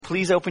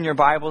please open your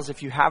Bibles,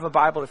 if you have a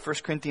Bible, to 1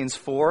 Corinthians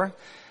 4.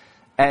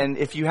 And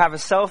if you have a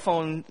cell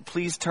phone,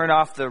 please turn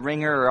off the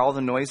ringer or all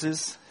the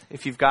noises.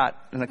 If you've got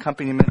an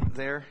accompaniment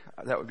there,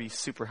 that would be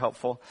super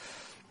helpful.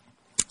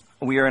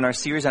 We are in our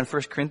series on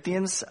 1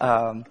 Corinthians,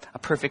 a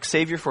perfect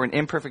Savior for an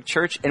imperfect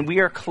church. And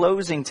we are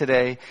closing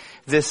today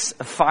this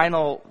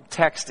final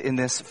text in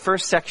this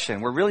first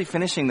section. We're really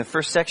finishing the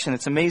first section.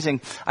 It's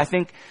amazing. I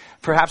think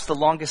perhaps the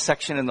longest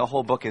section in the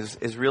whole book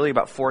is really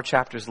about 4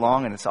 chapters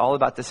long, and it's all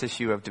about this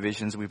issue of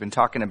divisions we've been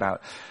talking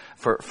about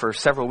for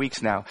several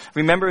weeks now.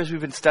 Remember, as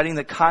we've been studying,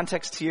 the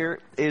context here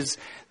is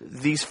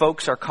these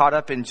folks are caught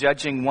up in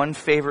judging one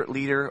favorite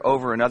leader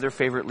over another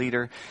favorite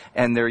leader,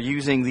 and they're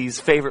using these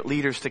favorite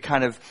leaders to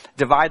kind of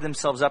divide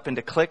themselves up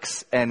into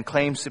cliques and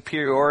claim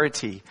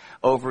superiority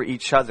over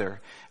each other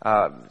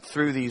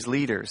through these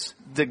leaders.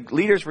 The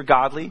leaders were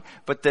godly,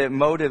 but the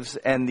motives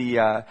and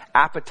the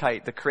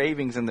appetite, the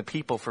cravings in the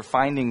people for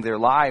finding their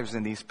lives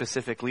in these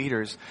specific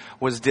leaders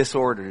was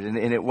disordered, and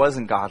it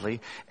wasn't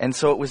godly. And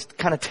so it was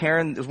kind of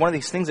tearing, it was one of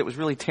these things that was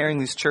really tearing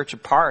this church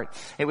apart.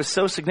 It was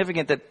so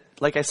significant that,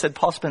 like I said,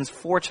 Paul spends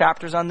 4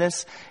 chapters on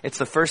this. It's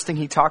the first thing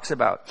he talks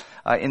about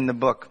in the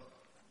book.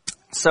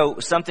 So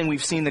something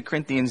we've seen the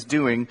Corinthians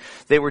doing,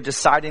 they were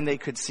deciding they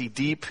could see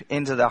deep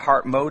into the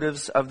heart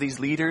motives of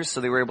these leaders.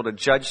 So they were able to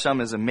judge some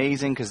as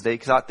amazing because they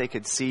thought they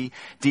could see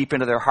deep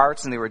into their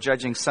hearts. And they were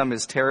judging some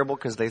as terrible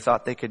because they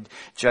thought they could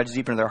judge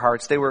deep into their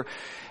hearts. They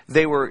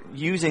were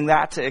using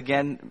that to,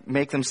 again,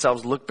 make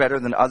themselves look better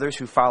than others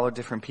who followed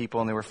different people.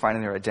 And they were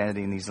finding their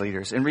identity in these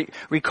leaders. And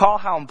recall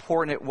how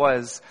important it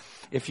was,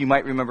 if you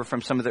might remember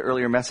from some of the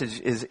earlier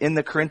message, is in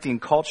the Corinthian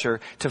culture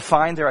to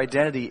find their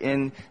identity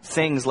in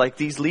things like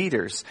these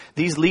leaders.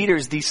 These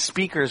leaders, these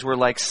speakers were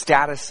like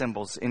status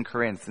symbols in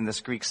Corinth, in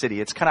this Greek city.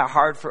 It's kind of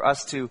hard for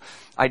us to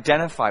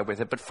identify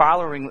with it, but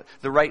following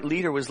the right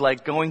leader was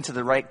like going to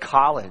the right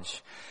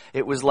college.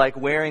 It was like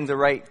wearing the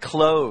right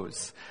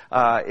clothes.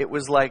 It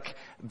was like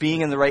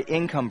being in the right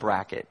income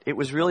bracket. It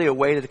was really a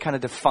way to kind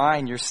of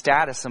define your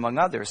status among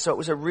others. So it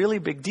was a really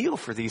big deal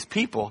for these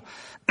people.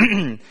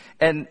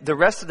 And the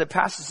rest of the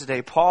passage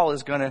today, Paul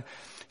is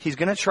he's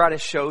going to try to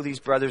show these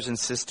brothers and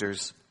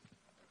sisters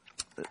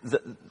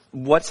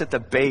what's at the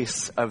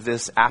base of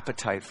this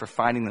appetite for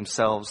finding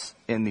themselves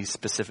in these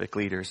specific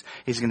leaders.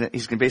 He's going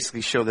to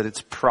basically show that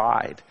it's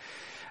pride.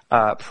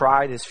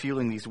 Pride is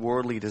fueling these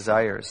worldly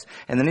desires.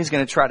 And then he's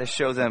going to try to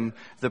show them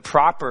the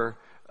proper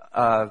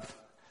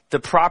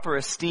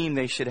esteem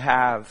they should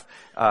have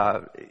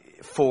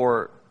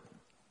for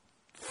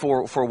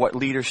what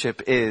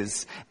leadership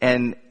is,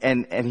 and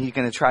he's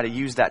going to try to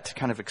use that to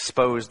kind of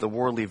expose the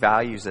worldly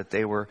values that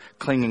they were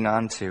clinging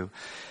on to.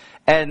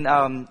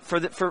 And for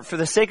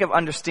the sake of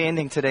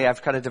understanding today,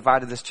 I've kind of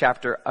divided this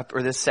chapter up,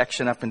 or this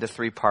section up, into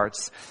 3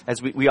 parts.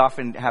 As we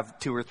often have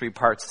 2 or 3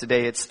 parts.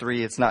 Today it's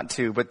 3, it's not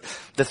 2. But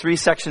the 3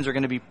 sections are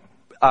going to be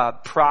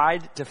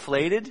pride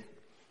deflated,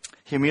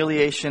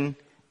 humiliation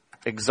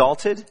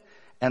exalted,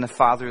 and a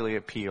fatherly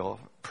appeal.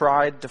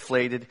 Pride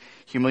deflated,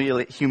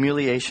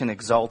 humiliation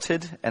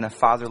exalted, and a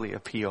fatherly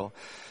appeal.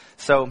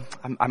 So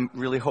I'm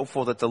really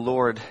hopeful that the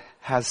Lord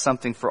has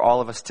something for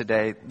all of us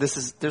today.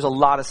 There's a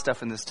lot of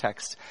stuff in this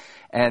text,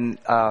 and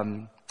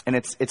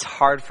it's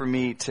hard for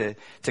me to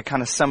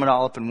kind of sum it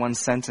all up in one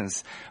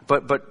sentence.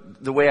 But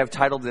the way I've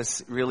titled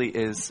this really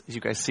is, as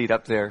you guys see it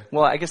up there.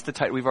 Well, I guess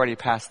we've already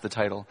passed the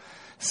title.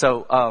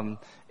 So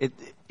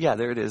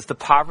there it is. The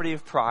poverty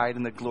of pride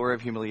and the glory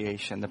of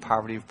humiliation. The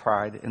poverty of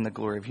pride and the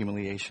glory of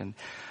humiliation.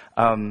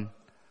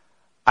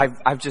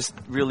 I've just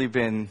really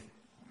been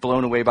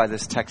blown away by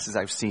this text as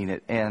I've seen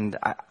it, and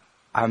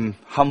I'm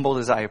humbled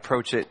as I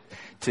approach it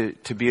to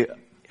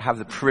have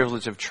the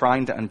privilege of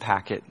trying to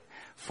unpack it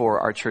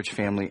for our church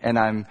family. And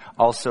I'm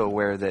also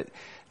aware that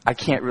I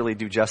can't really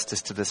do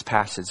justice to this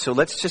passage. So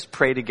let's just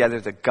pray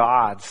together that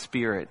God's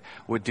Spirit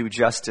would do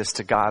justice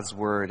to God's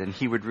Word, and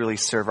He would really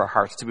serve our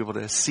hearts to be able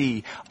to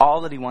see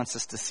all that He wants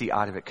us to see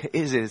out of it.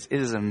 It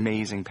is an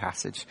amazing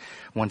passage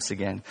once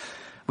again.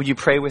 Would you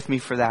pray with me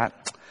for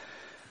that?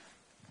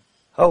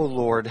 Oh,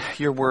 Lord,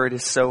 your Word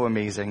is so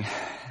amazing.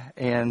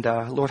 And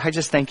Lord, I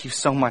just thank you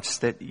so much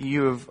that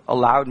you have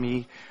allowed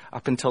me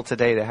up until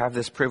today to have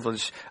this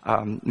privilege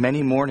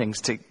many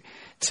mornings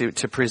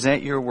to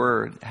present your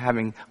Word,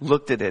 having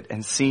looked at it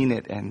and seen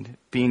it and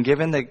being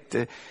given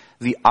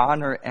the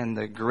honor and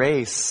the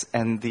grace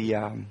and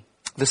the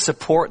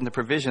support and the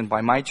provision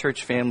by my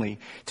church family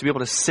to be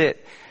able to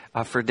sit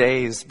for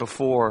days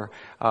before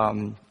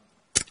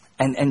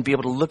and be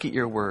able to look at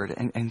your Word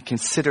and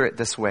consider it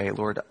this way,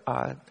 Lord.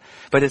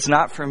 But it's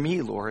not for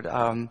me, Lord.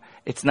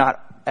 It's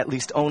not at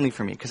least only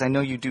for me, because I know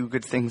you do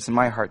good things in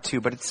my heart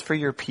too, but it's for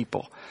your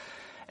people.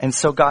 And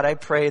so, God, I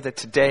pray that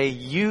today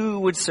you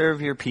would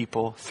serve your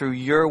people through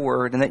your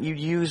Word, and that you'd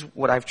use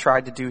what I've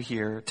tried to do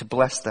here to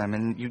bless them,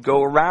 and you'd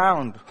go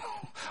around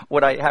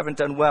what I haven't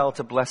done well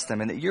to bless them,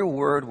 and that your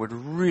Word would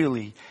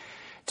really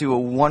do a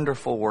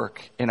wonderful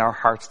work in our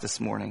hearts this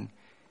morning.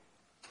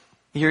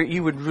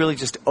 You would really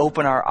just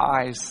open our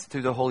eyes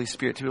through the Holy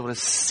Spirit to be able to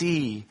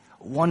see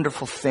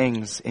wonderful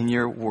things in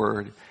your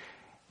Word,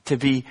 to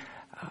be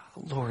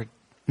Lord,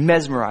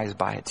 mesmerized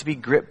by it, to be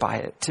gripped by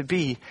it,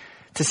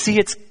 to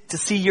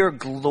see your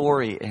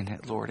glory in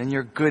it, Lord, and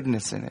your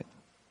goodness in it.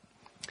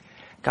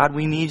 God,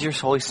 we need your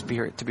Holy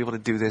Spirit to be able to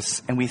do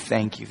this, and we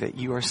thank you that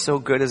you are so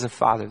good as a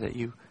Father that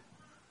you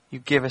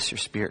give us your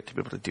Spirit to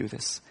be able to do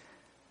this.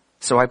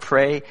 So I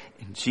pray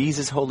in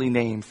Jesus' holy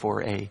name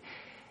for a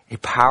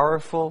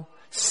powerful,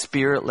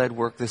 Spirit-led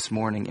work this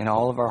morning in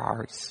all of our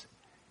hearts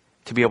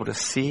to be able to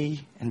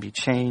see and be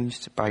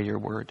changed by your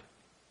word.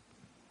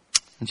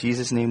 In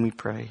Jesus' name we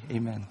pray.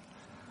 Amen.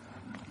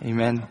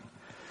 Amen.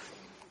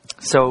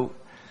 So,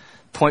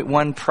 point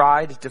 1,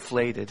 pride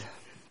deflated.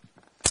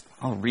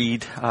 I'll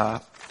read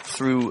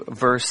through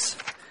verse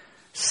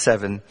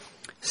 7,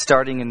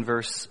 starting in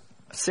verse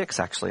 6,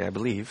 actually, I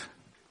believe.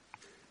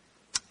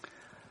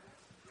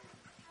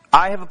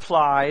 I have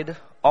applied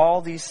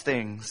all these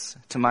things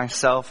to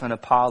myself and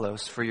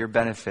Apollos for your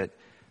benefit,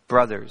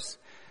 brothers,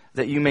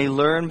 that you may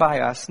learn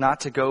by us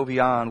not to go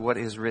beyond what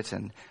is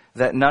written,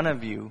 that none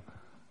of you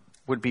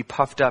would be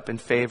puffed up in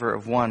favor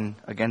of one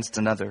against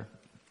another.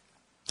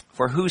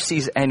 For who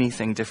sees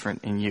anything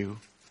different in you?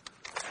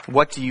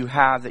 What do you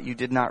have that you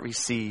did not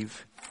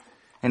receive?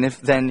 And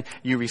if then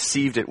you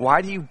received it,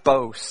 why do you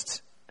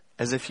boast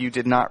as if you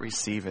did not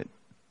receive it?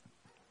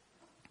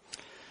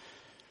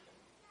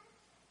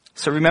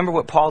 So remember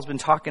what Paul's been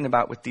talking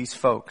about with these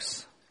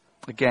folks.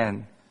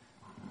 Again,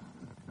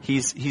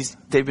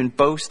 they've been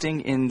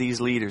boasting in these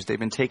leaders. They've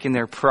been taking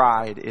their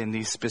pride in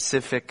these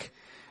specific,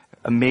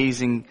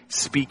 amazing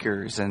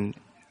speakers,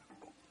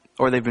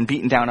 or they've been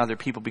beating down other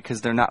people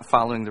because they're not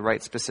following the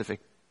right specific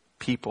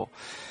people.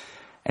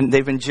 And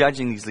they've been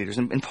judging these leaders.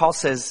 And Paul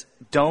says,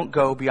 don't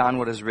go beyond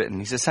what is written.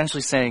 He's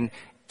essentially saying,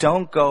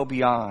 don't go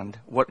beyond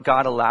what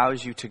God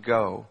allows you to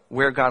go,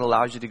 where God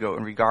allows you to go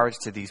in regards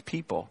to these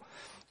people.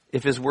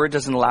 If his word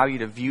doesn't allow you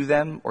to view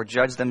them or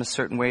judge them a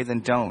certain way,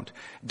 then don't.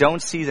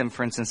 Don't see them,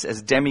 for instance,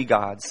 as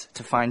demigods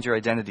to find your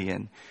identity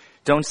in.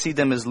 Don't see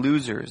them as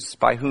losers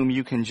by whom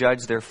you can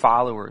judge their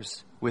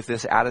followers with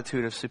this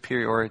attitude of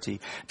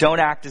superiority. Don't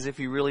act as if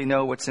you really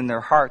know what's in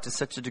their heart to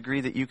such a degree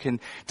that you can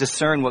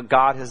discern what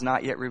God has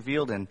not yet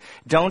revealed in.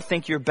 Don't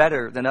think you're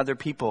better than other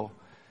people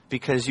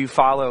because you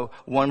follow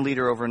one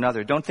leader over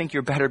another. Don't think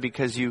you're better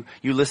because you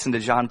listen to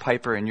John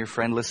Piper and your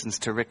friend listens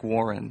to Rick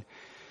Warren.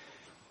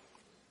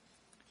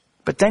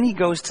 But then he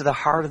goes to the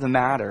heart of the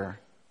matter.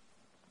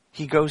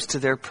 He goes to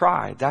their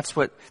pride. That's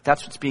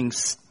what's being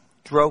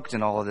stroked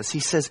in all of this. He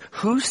says,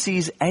 who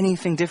sees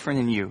anything different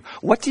in you?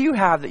 What do you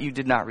have that you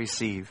did not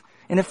receive?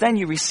 And if then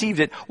you received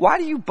it, why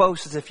do you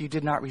boast as if you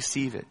did not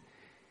receive it?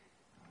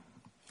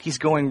 He's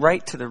going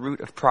right to the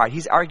root of pride.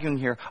 He's arguing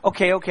here,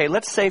 okay,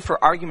 let's say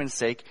for argument's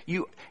sake,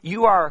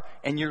 you are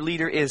and your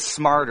leader is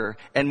smarter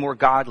and more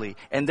godly,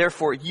 and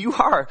therefore you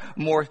are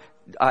more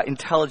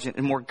intelligent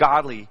and more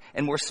godly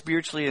and more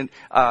spiritually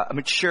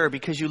mature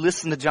because you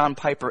listen to John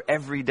Piper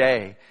every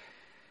day.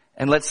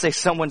 And let's say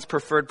someone's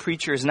preferred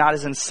preacher is not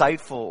as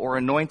insightful or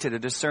anointed or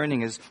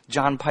discerning as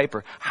John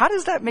Piper. How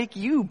does that make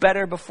you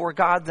better before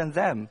God than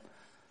them?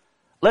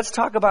 Let's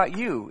talk about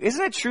you.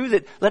 Isn't it true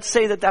that, let's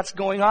say that that's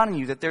going on in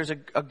you, that there's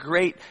a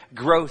great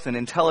growth and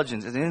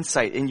intelligence and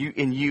insight in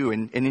you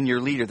and in your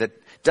leader that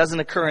doesn't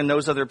occur in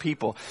those other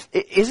people?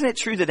 Isn't it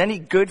true that any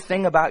good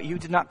thing about you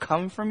did not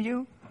come from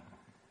you?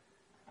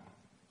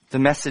 The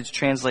Message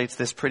translates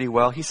this pretty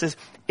well. He says,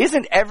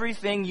 isn't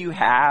everything you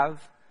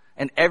have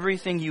and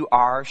everything you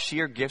are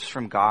sheer gifts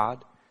from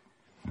God?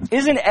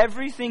 Isn't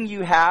everything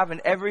you have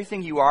and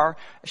everything you are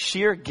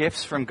sheer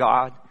gifts from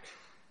God?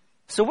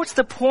 So what's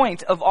the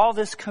point of all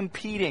this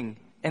competing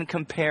and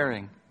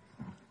comparing?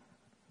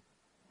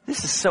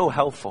 This is so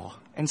helpful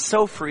and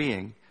so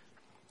freeing.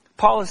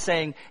 Paul is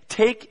saying,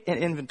 take an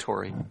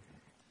inventory.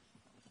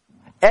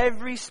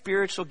 Every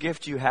spiritual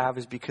gift you have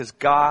is because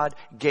God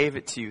gave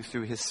it to you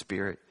through his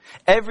Spirit.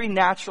 Every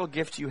natural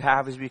gift you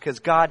have is because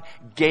God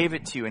gave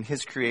it to you in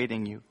his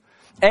creating you.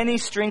 Any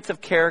strength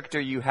of character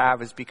you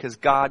have is because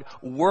God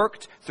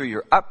worked through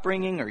your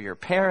upbringing or your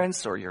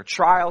parents or your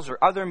trials or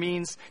other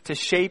means to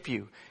shape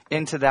you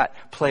into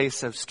that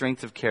place of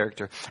strength of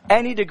character.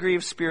 Any degree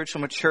of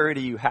spiritual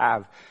maturity you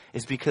have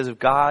is because of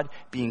God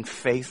being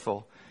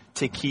faithful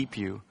to keep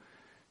you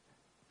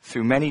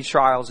through many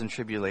trials and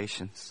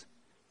tribulations.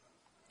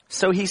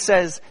 So he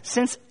says,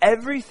 since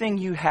everything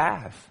you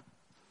have,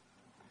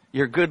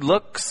 your good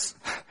looks,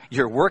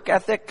 your work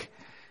ethic,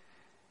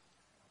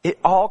 it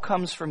all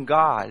comes from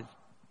God,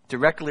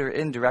 directly or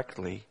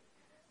indirectly.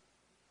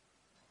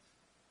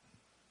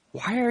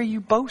 Why are you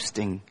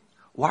boasting?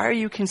 Why are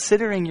you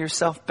considering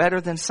yourself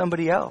better than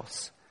somebody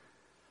else?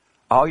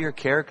 All your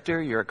character,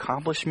 your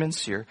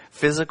accomplishments, your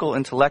physical,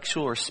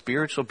 intellectual, or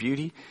spiritual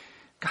beauty,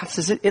 God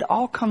says it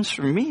all comes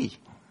from me.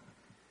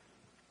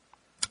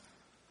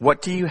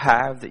 What do you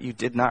have that you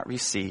did not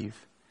receive?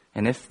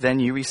 And if then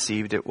you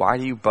received it, why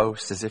do you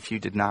boast as if you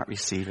did not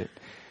receive it?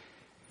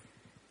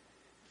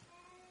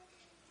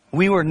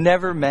 We were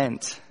never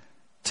meant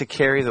to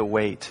carry the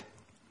weight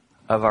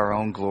of our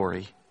own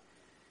glory.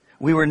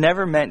 We were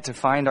never meant to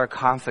find our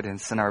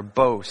confidence and our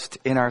boast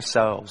in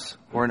ourselves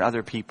or in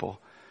other people.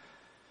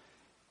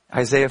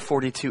 Isaiah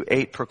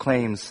 42:8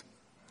 proclaims,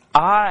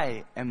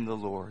 I am the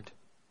Lord.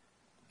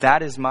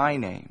 That is my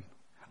name.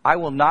 I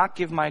will not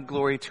give my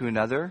glory to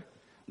another,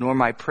 nor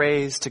my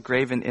praise to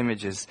graven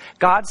images.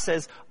 God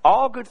says,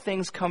 all good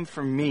things come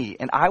from me,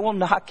 and I will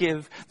not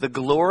give the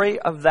glory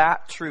of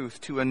that truth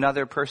to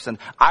another person.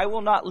 I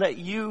will not let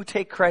you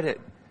take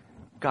credit,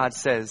 God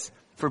says,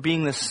 for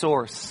being the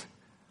source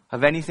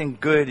of anything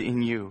good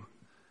in you.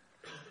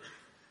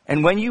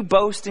 And when you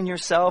boast in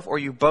yourself or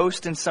you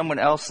boast in someone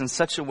else in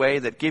such a way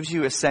that gives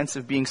you a sense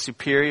of being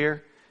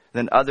superior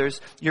than others,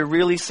 you're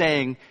really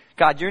saying,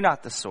 God, you're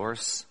not the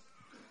source.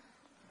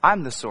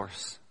 I'm the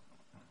source.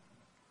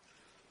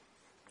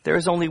 There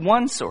is only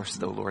one source,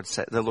 the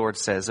Lord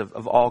says,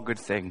 of all good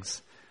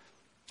things,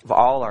 of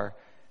all our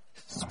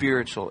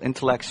spiritual,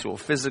 intellectual,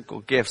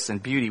 physical gifts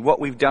and beauty, what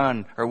we've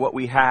done or what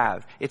we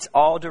have. It's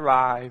all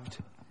derived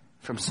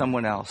from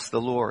someone else,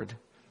 the Lord.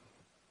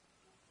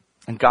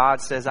 And God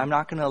says, I'm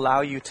not going to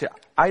allow you to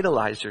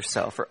idolize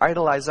yourself or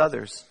idolize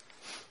others.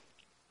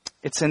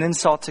 It's an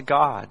insult to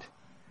God,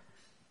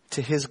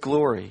 to His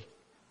glory,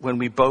 when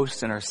we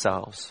boast in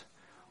ourselves,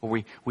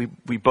 or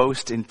we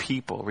boast in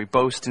people, we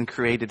boast in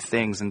created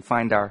things and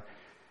find our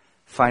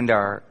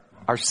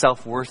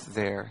self-worth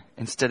there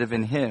instead of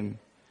in Him.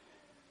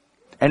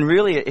 And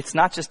really, it's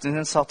not just an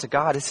insult to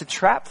God, it's a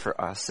trap for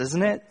us,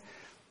 isn't it?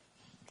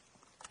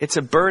 It's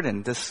a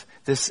burden, this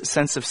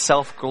sense of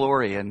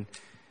self-glory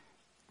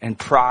and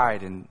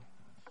pride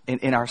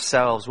in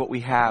ourselves, what we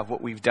have,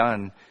 what we've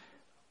done.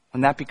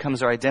 When that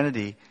becomes our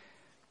identity,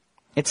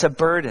 it's a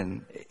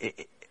burden.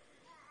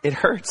 It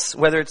hurts,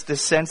 whether it's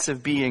this sense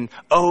of being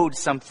owed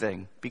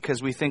something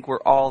because we think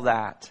we're all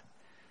that,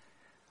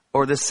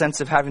 or this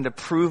sense of having to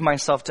prove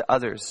myself to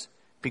others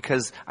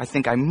because I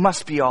think I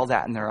must be all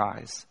that in their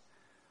eyes,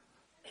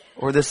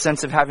 or this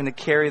sense of having to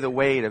carry the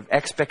weight of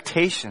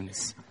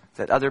expectations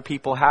that other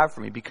people have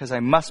for me because I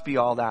must be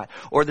all that,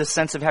 or the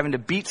sense of having to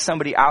beat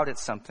somebody out at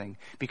something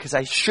because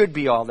I should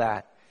be all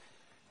that.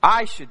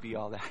 I should be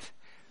all that.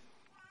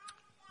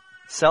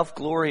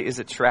 Self-glory is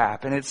a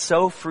trap, and it's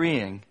so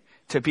freeing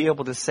to be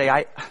able to say,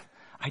 I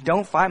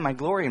don't find my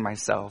glory in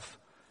myself.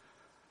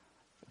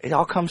 It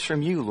all comes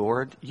from you,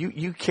 Lord.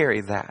 You carry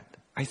that.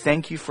 I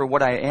thank you for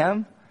what I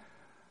am.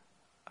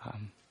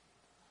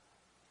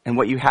 And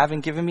what you haven't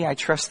given me, I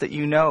trust that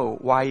you know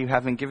why you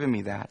haven't given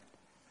me that.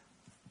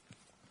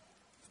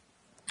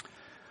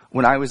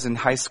 When I was in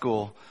high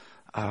school,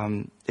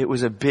 it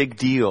was a big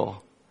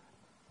deal,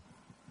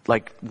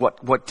 like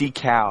what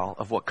decal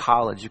of what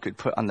college you could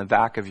put on the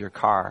back of your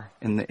car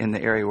in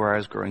the area where I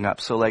was growing up.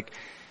 So like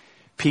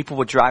people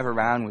would drive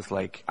around with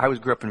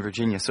grew up in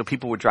Virginia, so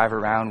people would drive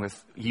around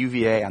with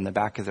UVA on the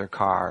back of their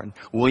car and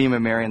William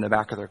and Mary on the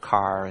back of their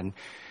car, and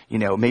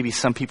maybe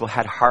some people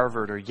had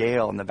Harvard or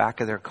Yale on the back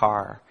of their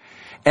car.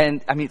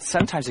 And I mean,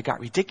 sometimes it got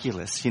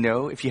ridiculous,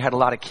 if you had a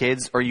lot of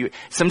kids,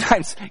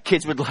 sometimes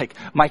kids would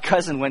my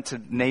cousin went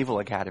to Naval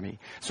Academy,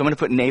 so I'm going to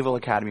put Naval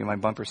Academy on my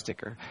bumper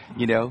sticker,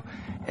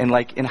 and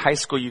in high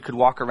school you could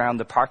walk around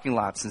the parking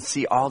lots and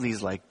see all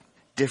these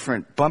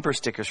different bumper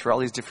stickers for all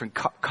these different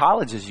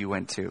colleges you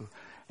went to.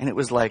 And it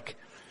was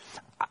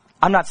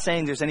I'm not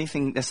saying there's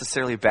anything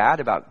necessarily bad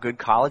about good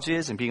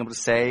colleges and being able to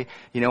say,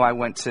 I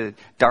went to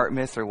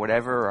Dartmouth or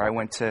whatever, or I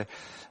went to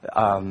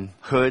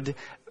Hood.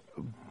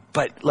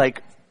 But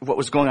what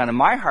was going on in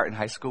my heart in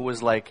high school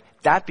was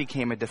that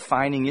became a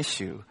defining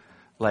issue.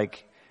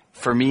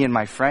 For me and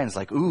my friends,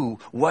 ooh,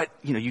 what,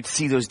 you'd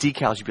see those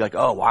decals, you'd be like,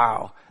 oh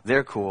wow,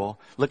 they're cool.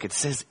 Look, it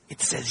says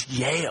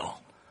Yale.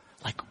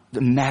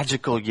 The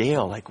magical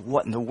Yale.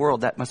 What in the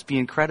world? That must be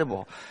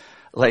incredible.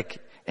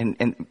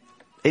 And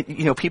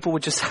it, people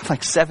would just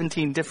have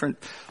 17 different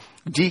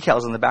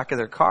decals on the back of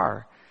their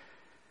car.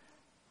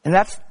 And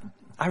I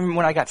remember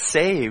when I got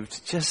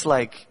saved, just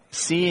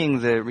seeing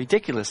the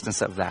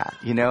ridiculousness of that,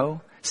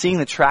 seeing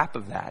the trap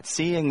of that,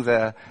 seeing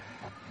the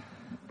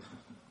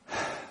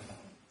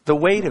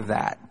weight of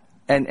that,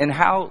 and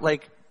how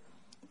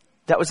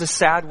that was a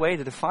sad way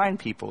to define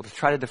people, to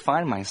try to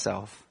define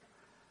myself,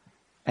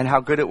 and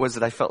how good it was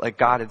that I felt like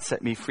God had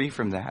set me free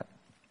from that.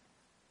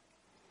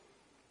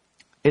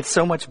 It's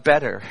so much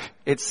better.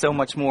 It's so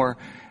much more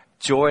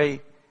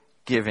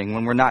joy-giving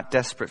when we're not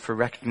desperate for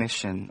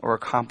recognition or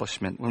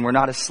accomplishment, when we're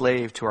not a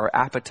slave to our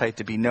appetite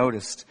to be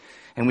noticed,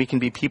 and we can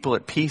be people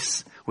at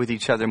peace with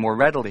each other more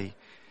readily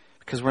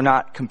because we're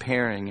not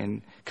comparing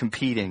and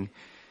competing.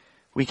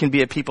 We can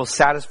be a people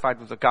satisfied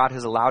with what God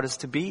has allowed us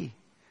to be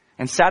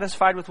and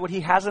satisfied with what He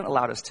hasn't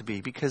allowed us to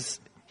be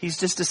because He's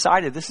just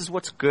decided this is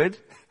what's good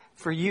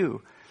for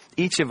you,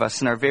 each of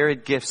us in our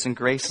varied gifts and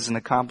graces and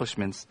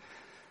accomplishments.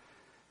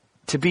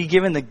 To be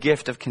given the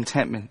gift of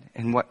contentment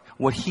in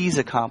what He's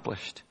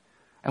accomplished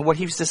and what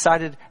He's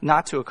decided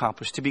not to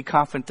accomplish. To be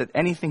confident that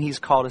anything He's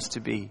called us to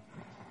be,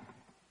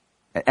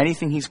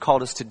 anything He's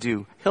called us to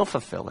do, He'll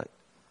fulfill it.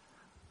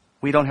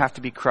 We don't have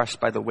to be crushed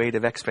by the weight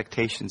of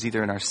expectations,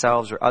 either in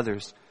ourselves or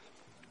others.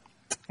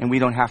 And we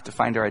don't have to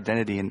find our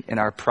identity in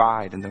our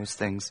pride in those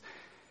things.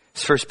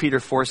 1 Peter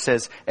 4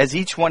 says, as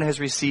each one has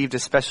received a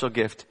special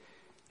gift,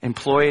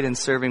 employ it in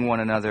serving one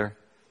another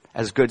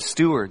as good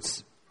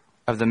stewards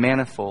of the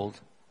manifold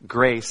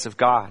grace of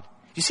God. Do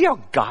you see how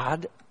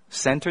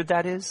God-centered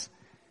that is?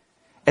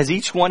 As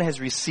each one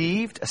has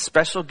received a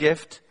special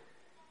gift,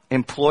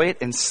 employ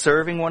it in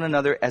serving one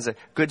another as a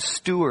good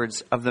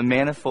stewards of the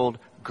manifold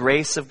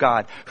grace of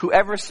God.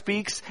 Whoever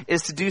speaks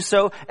is to do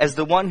so as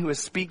the one who is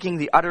speaking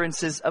the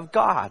utterances of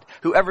God.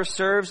 Whoever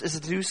serves is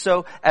to do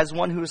so as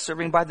one who is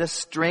serving by the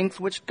strength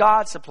which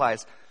God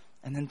supplies.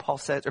 And then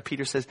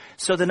Peter says,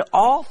 so then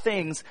all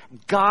things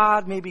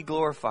God may be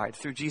glorified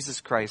through Jesus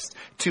Christ,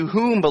 to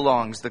whom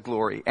belongs the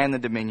glory and the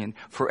dominion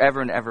forever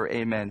and ever.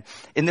 Amen.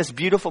 In this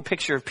beautiful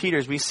picture of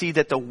Peter's, we see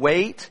that the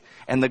weight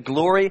and the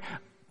glory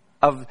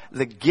of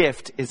the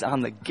gift is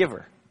on the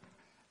giver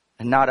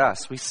and not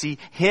us. We see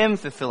him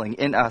fulfilling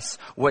in us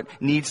what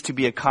needs to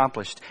be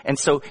accomplished. And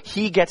so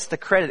he gets the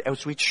credit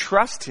as we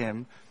trust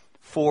him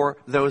for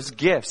those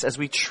gifts, as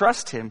we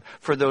trust him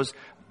for those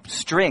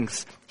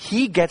strengths.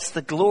 He gets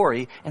the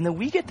glory, and then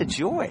we get the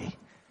joy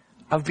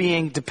of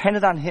being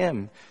dependent on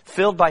him,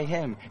 filled by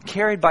him,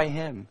 carried by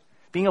him,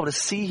 being able to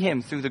see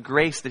him through the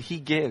grace that he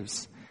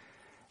gives,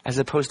 as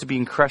opposed to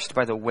being crushed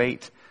by the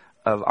weight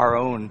of our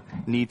own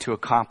need to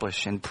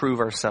accomplish and prove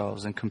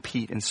ourselves and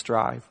compete and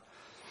strive.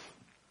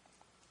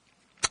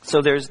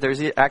 So there's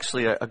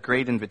actually a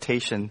great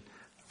invitation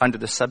under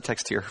the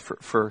subtext here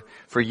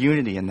for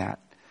unity in that.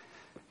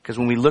 Because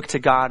when we look to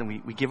God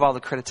and we give all the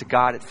credit to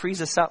God, it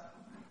frees us up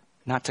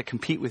not to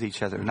compete with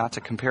each other, not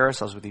to compare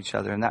ourselves with each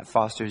other, and that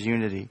fosters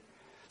unity,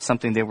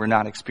 something they were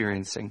not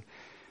experiencing.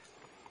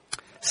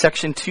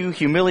 Section 2,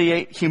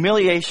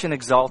 humiliation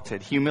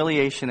exalted.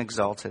 Humiliation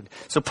exalted.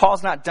 So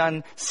Paul's not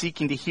done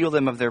seeking to heal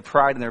them of their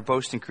pride and their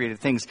boasting created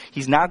things.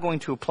 He's now going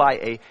to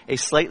apply a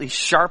slightly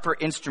sharper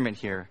instrument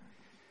here.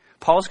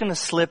 Paul's going to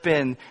slip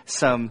in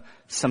some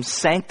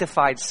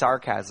sanctified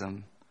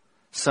sarcasm,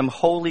 some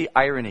holy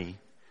irony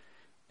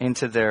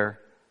into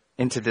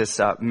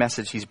this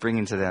message he's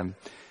bringing to them.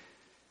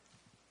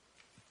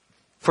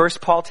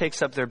 First, Paul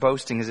takes up their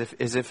boasting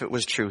as if it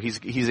was true.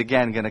 He's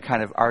again going to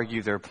kind of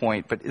argue their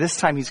point, but this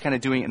time he's kind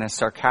of doing it in a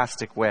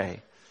sarcastic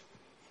way.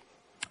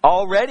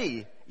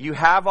 Already, you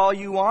have all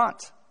you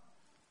want.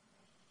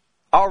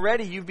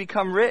 Already, you've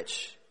become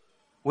rich.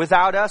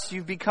 Without us,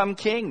 you've become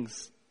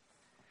kings.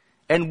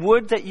 And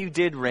would that you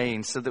did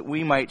reign so that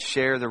we might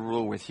share the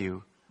rule with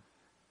you.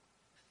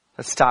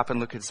 Let's stop and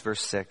look at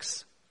verse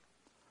 6.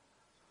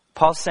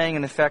 Paul's saying,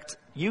 in effect,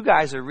 you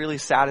guys are really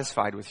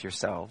satisfied with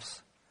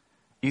yourselves.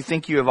 You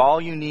think you have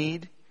all you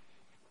need.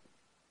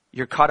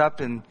 You're caught up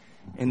in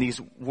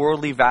these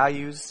worldly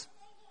values.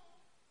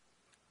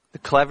 The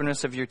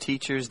cleverness of your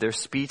teachers, their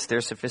speech, their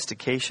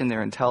sophistication,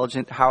 their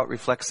intelligence, how it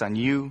reflects on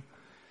you.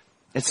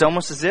 It's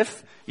almost as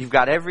if you've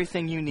got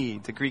everything you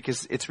need. The Greek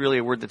it's really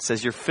a word that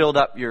says you're filled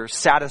up, you're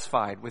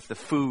satisfied with the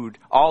food,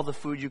 all the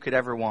food you could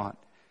ever want.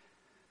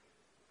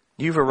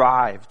 You've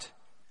arrived.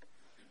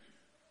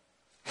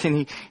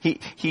 And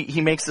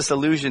he makes this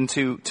allusion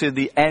to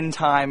the end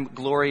time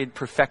gloried,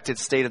 perfected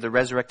state of the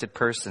resurrected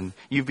person.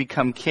 You've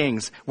become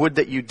kings. Would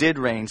that you did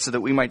reign so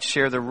that we might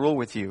share the rule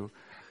with you.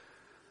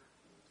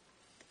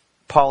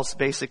 Paul's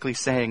basically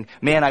saying,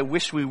 man, I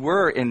wish we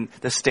were in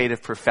the state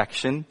of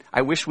perfection.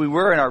 I wish we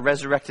were in our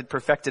resurrected,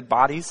 perfected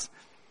bodies.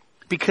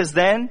 Because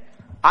then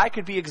I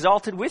could be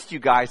exalted with you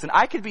guys and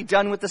I could be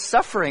done with the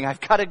suffering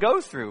I've got to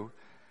go through.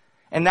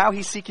 And now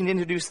he's seeking to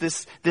introduce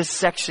this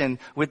section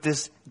with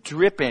this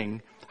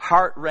dripping,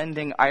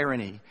 heart-rending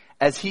irony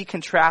as he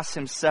contrasts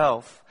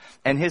himself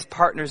and his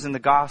partners in the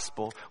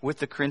gospel with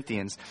the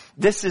Corinthians.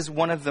 This is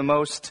one of the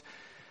most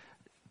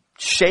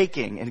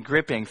shaking and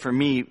gripping, for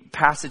me,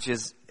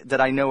 passages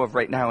that I know of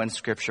right now in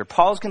Scripture.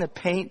 Paul's going to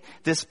paint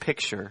this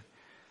picture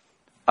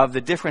of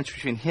the difference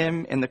between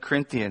him and the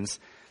Corinthians.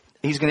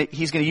 He's going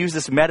to use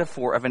this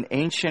metaphor of an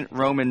ancient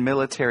Roman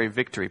military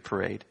victory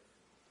parade.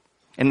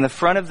 And in the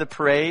front of the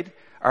parade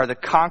are the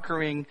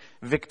conquering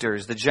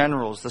victors, the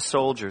generals, the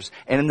soldiers.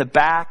 And in the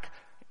back,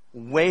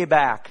 way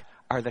back,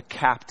 are the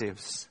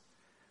captives,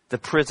 the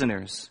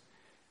prisoners.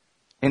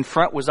 In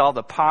front was all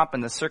the pomp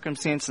and the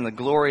circumstance and the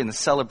glory and the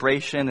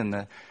celebration and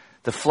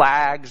the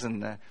flags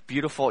and the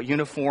beautiful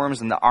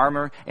uniforms and the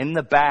armor. And in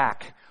the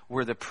back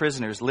were the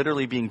prisoners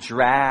literally being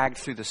dragged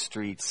through the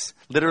streets,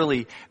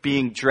 literally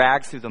being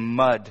dragged through the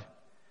mud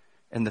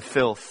and the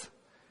filth.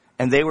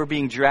 And they were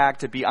being dragged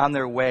to be on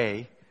their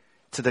way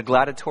to the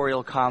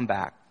gladiatorial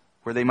combat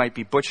where they might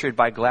be butchered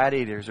by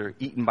gladiators or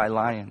eaten by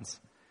lions.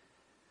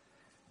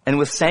 And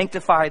with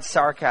sanctified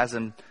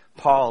sarcasm,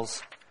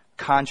 Paul's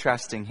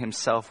contrasting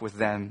himself with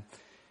them.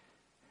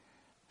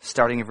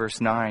 Starting in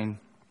verse 9.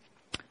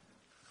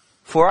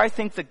 For I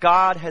think that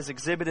God has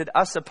exhibited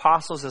us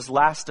apostles as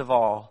last of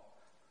all,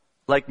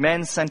 like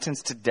men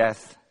sentenced to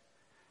death,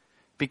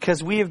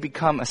 because we have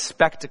become a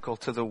spectacle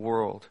to the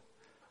world,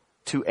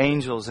 to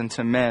angels and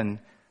to men.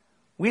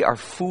 We are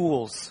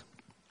fools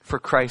for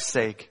Christ's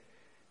sake,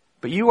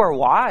 but you are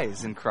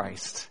wise in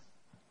Christ.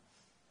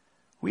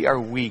 We are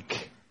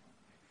weak,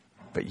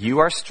 but you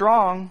are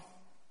strong.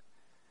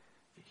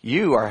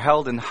 You are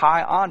held in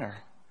high honor,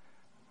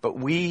 but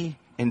we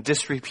in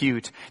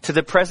disrepute. To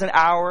the present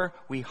hour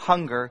we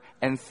hunger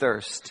and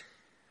thirst.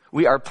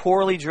 We are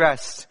poorly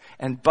dressed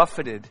and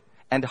buffeted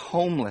and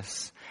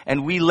homeless.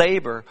 And we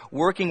labor,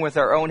 working with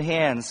our own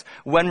hands.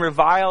 When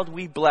reviled,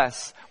 we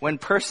bless. When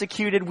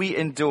persecuted, we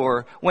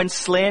endure. When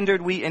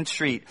slandered, we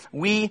entreat.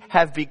 We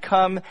have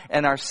become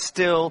and are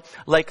still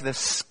like the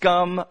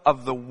scum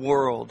of the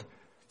world,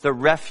 the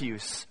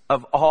refuse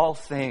of all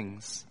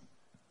things.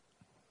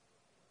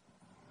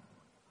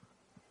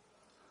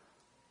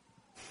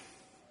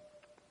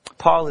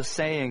 Paul is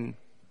saying,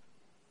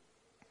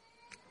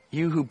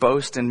 you who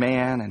boast in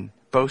man and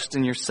boast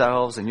in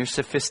yourselves and your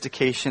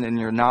sophistication and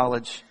your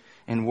knowledge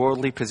and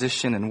worldly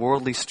position and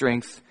worldly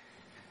strength,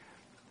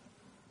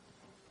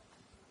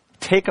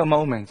 take a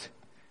moment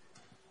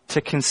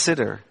to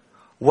consider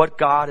what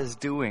God is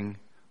doing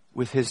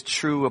with his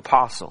true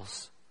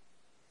apostles.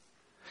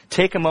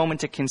 Take a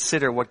moment to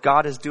consider what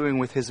God is doing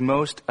with his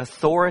most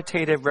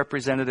authoritative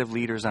representative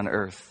leaders on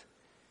earth.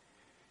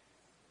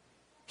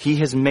 He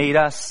has made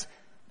us,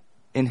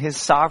 in his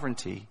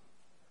sovereignty,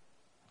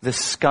 the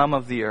scum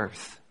of the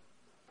earth.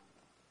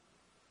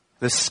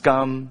 The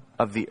scum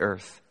of the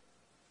earth.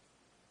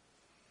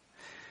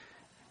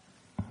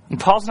 And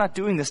Paul's not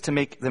doing this to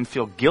make them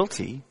feel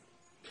guilty.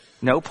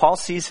 No, Paul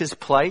sees his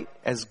plight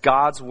as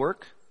God's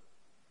work.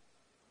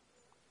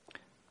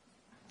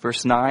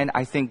 Verse 9,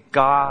 I think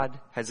God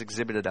has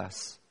exhibited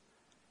us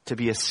to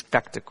be a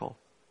spectacle.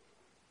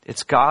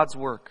 It's God's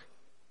work.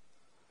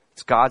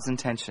 It's God's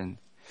intention.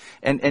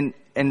 And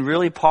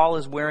really Paul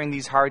is wearing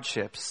these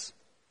hardships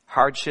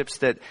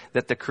that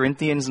the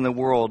Corinthians in the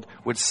world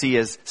would see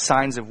as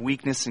signs of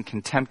weakness and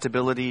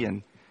contemptibility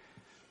and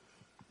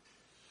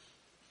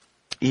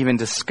even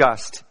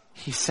disgust.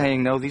 He's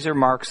saying, no, these are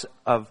marks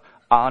of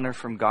honor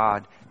from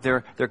God.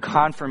 They're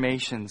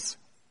confirmations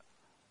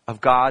of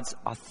God's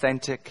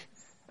authentic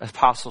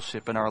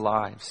apostleship in our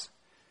lives.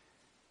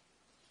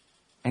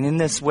 And in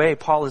this way,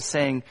 Paul is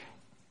saying,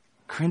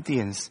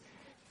 Corinthians,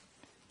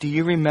 do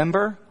you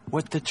remember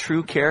what the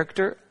true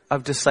character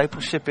of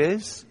discipleship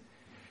is?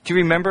 Do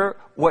you remember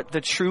what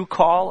the true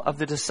call of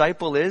the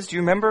disciple is? Do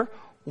you remember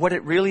what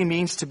it really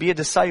means to be a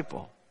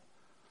disciple?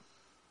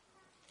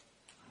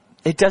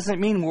 It doesn't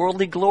mean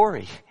worldly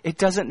glory. It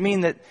doesn't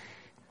mean that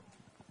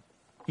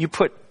you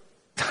put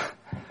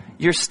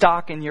your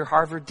stock in your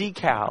Harvard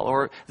decal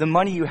or the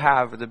money you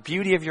have or the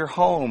beauty of your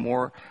home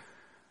or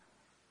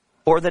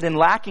that in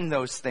lacking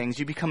those things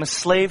you become a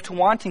slave to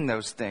wanting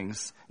those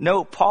things.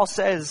 No, Paul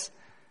says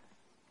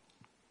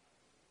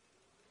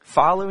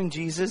following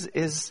Jesus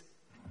is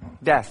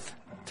death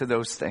to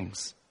those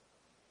things.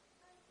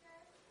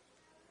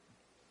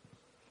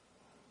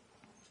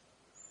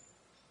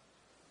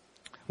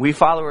 We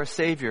follow our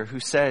Savior who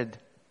said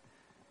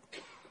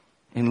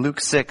in Luke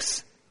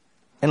 6,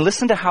 and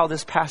listen to how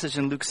this passage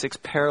in Luke 6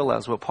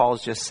 parallels what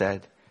Paul's just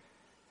said.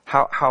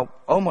 How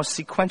almost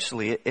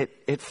sequentially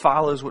it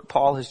follows what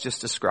Paul has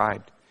just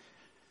described.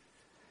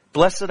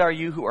 Blessed are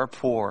you who are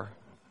poor,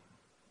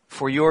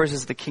 for yours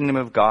is the kingdom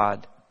of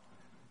God.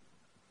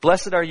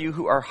 Blessed are you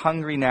who are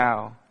hungry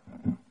now,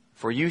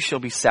 for you shall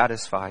be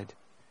satisfied.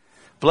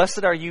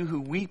 Blessed are you who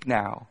weep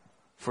now,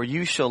 for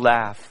you shall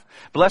laugh.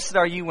 Blessed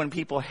are you when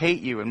people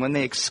hate you and when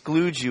they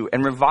exclude you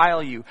and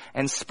revile you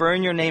and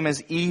spurn your name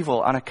as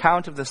evil on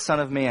account of the Son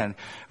of Man.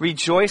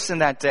 Rejoice in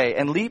that day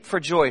and leap for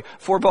joy,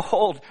 for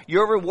behold,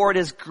 your reward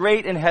is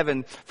great in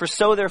heaven, for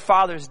so their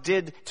fathers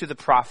did to the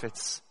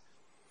prophets.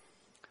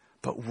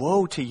 But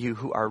woe to you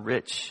who are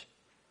rich,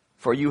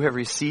 for you have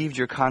received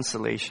your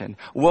consolation.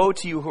 Woe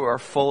to you who are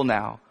full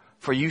now,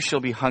 for you shall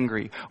be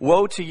hungry.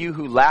 Woe to you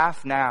who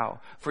laugh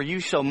now, for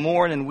you shall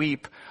mourn and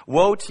weep.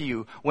 Woe to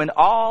you when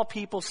all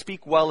people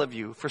speak well of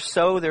you, for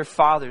so their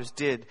fathers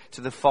did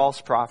to the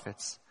false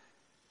prophets.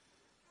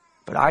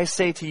 But I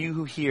say to you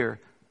who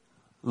hear,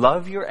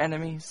 love your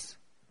enemies,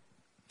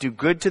 do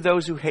good to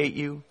those who hate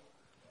you,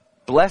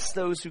 bless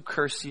those who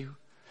curse you,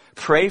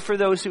 pray for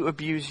those who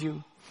abuse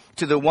you.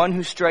 To the one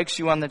who strikes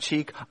you on the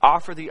cheek,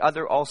 offer the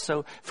other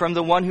also. From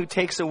the one who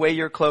takes away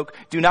your cloak,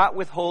 do not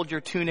withhold your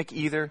tunic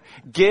either.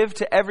 Give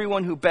to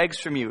everyone who begs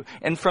from you.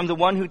 And from the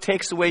one who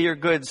takes away your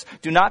goods,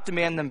 do not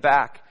demand them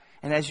back.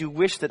 And as you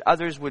wish that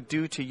others would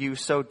do to you,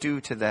 so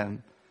do to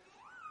them.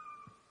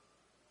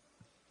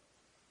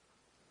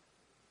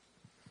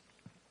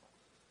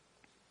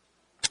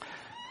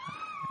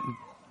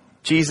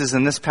 Jesus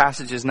in this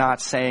passage is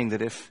not saying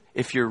that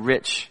if you're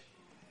rich,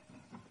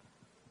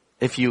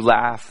 if you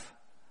laugh,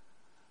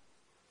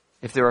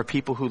 if there are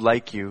people who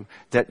like you,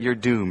 that you're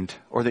doomed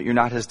or that you're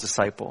not his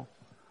disciple.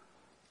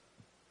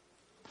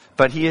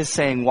 But he is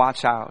saying,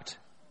 watch out.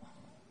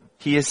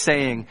 He is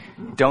saying,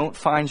 don't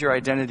find your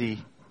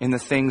identity in the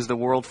things the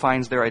world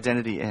finds their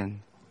identity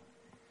in.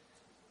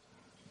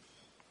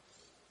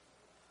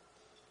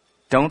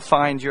 Don't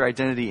find your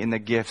identity in the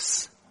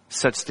gifts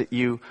such that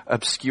you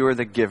obscure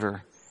the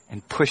giver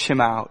and push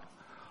him out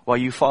while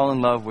you fall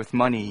in love with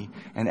money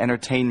and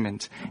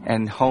entertainment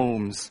and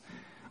homes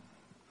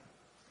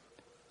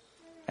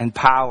and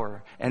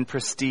power and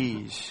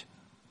prestige.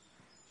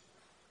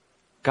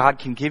 God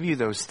can give you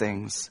those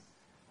things.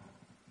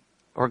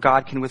 or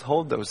God can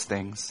withhold those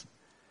things.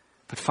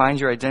 But find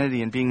your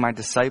identity in being my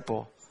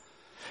disciple.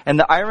 And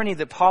the irony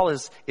that Paul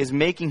is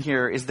making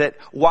here is that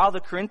while the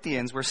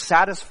Corinthians were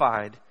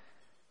satisfied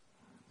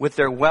with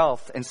their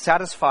wealth and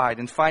satisfied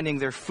in finding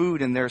their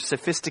food and their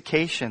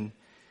sophistication,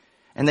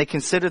 and they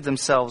considered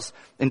themselves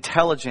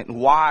intelligent and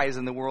wise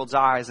in the world's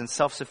eyes and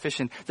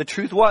self-sufficient, the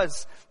truth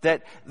was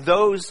that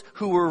those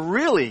who were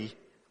really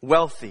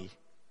wealthy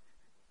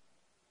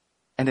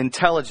and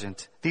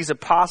intelligent, these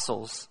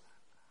apostles,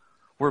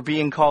 were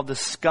being called the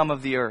scum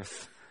of the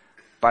earth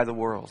by the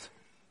world.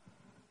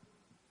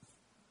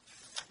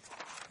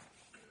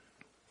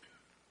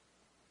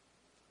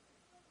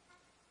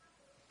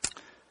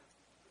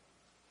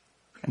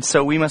 And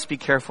so we must be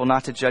careful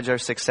not to judge our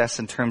success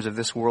in terms of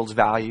this world's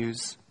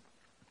values,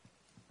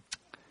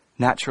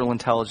 natural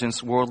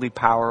intelligence, worldly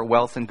power,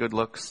 wealth, and good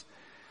looks.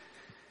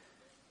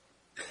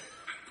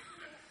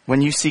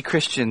 When you see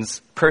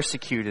Christians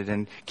persecuted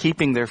and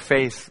keeping their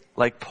faith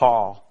like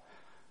Paul,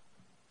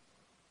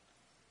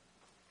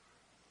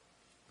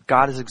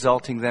 God is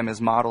exalting them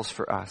as models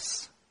for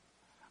us.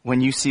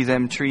 When you see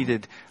them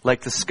treated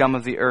like the scum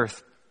of the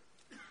earth,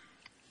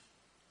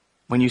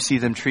 when you see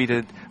them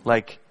treated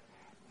like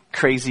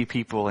crazy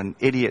people and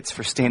idiots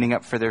for standing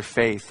up for their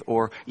faith,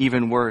 or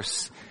even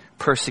worse,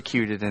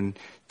 persecuted and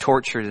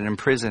tortured and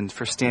imprisoned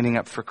for standing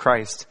up for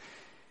Christ,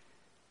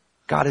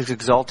 God is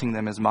exalting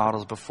them as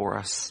models before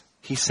us.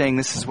 He's saying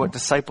this is what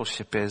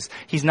discipleship is.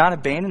 He's not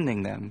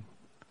abandoning them.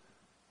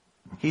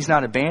 He's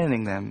not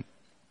abandoning them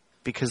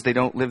because they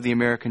don't live the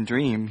American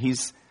dream.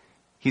 He's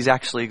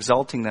actually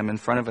exalting them in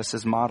front of us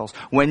as models.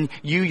 When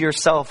you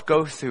yourself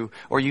go through,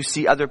 or you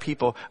see other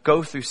people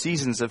go through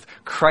seasons of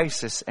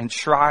crisis and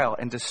trial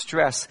and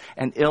distress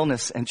and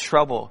illness and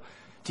trouble,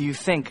 do you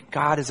think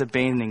God is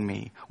abandoning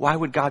me? Why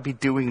would God be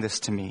doing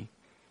this to me?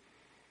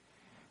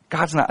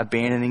 God's not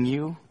abandoning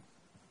you.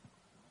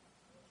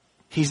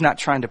 He's not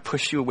trying to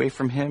push you away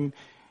from Him.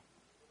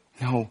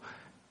 No,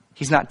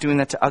 He's not doing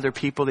that to other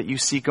people that you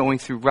see going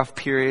through rough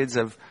periods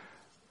of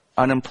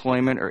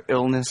unemployment or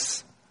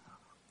illness.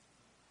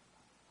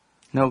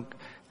 No,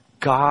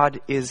 God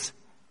is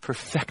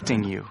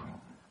perfecting you.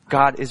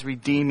 God is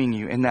redeeming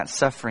you in that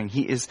suffering.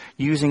 He is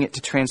using it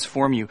to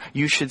transform you.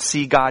 You should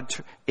see God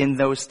in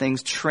those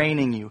things,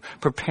 training you,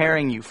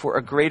 preparing you for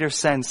a greater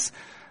sense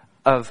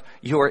of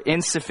your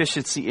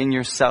insufficiency in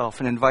yourself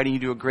and inviting you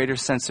to a greater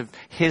sense of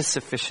His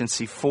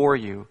sufficiency for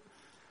you.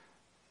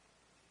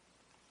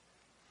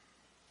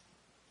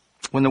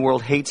 When the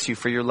world hates you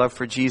for your love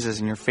for Jesus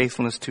and your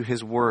faithfulness to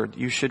His word,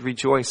 you should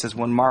rejoice as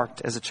one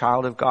marked as a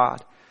child of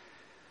God.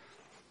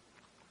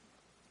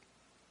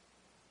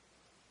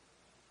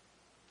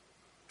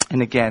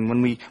 And again,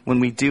 when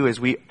we do as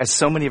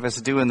so many of us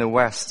do in the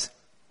West,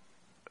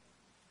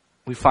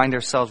 we find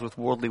ourselves with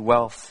worldly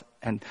wealth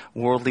and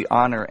worldly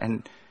honor,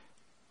 and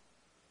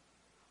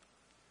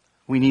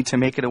we need to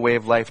make it a way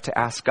of life to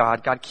ask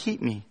God, God,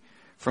 keep me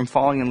from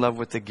falling in love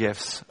with the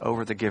gifts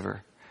over the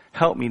giver.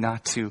 Help me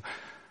not to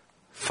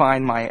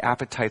find my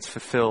appetites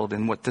fulfilled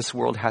in what this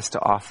world has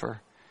to offer.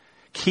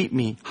 Keep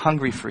me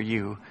hungry for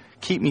you.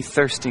 Keep me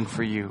thirsting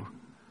for you.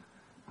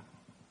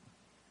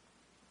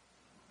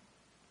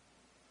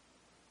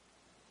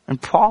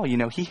 And Paul,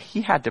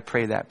 he had to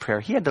pray that prayer.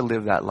 He had to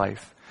live that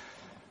life.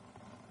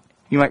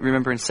 You might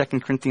remember in 2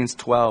 Corinthians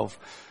 12,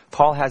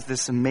 Paul has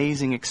this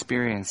amazing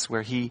experience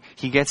where he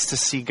gets to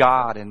see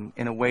God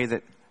in a way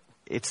that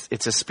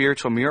it's a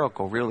spiritual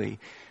miracle, really.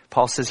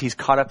 Paul says he's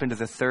caught up into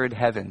the third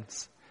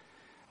heavens.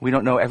 We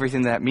don't know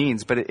everything that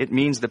means, but it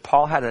means that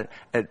Paul had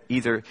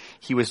either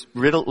he was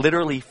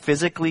literally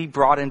physically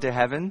brought into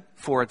heaven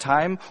for a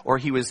time, or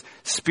he was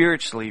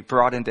spiritually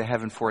brought into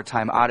heaven for a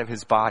time out of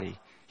his body.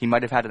 He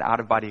might have had an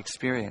out-of-body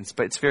experience,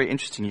 but it's very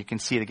interesting. You can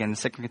see it again in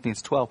 2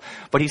 Corinthians 12.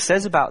 But he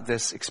says about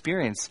this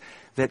experience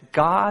that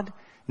God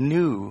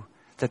knew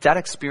that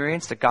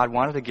experience that God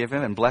wanted to give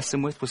him and bless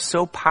him with was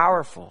so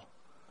powerful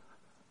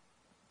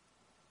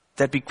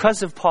that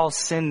because of Paul's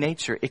sin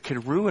nature, it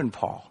could ruin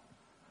Paul.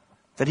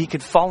 That he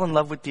could fall in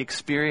love with the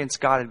experience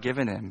God had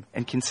given him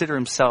and consider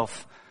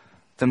himself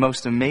the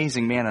most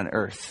amazing man on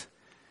earth,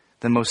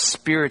 the most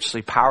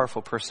spiritually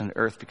powerful person on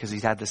earth because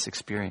he's had this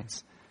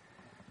experience.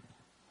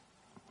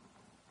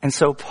 And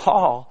so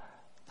Paul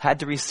had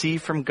to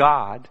receive from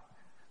God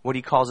what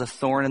he calls a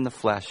thorn in the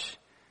flesh.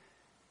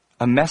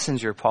 A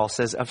messenger, Paul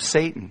says, of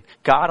Satan.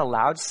 God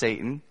allowed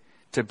Satan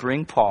to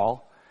bring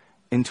Paul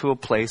into a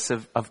place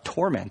of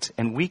torment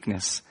and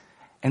weakness.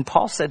 And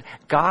Paul said,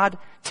 God,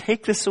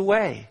 take this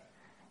away.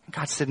 And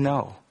God said,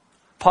 no.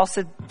 Paul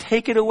said,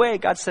 take it away.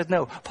 God said,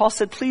 no. Paul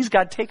said, please,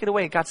 God, take it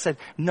away. God said,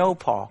 no,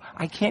 Paul,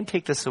 I can't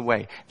take this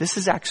away. This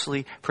is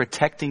actually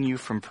protecting you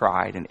from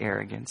pride and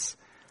arrogance.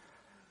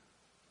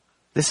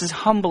 This is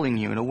humbling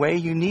you in a way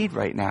you need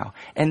right now.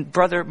 And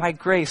brother, my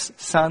grace,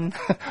 son,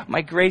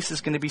 my grace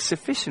is going to be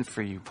sufficient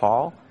for you,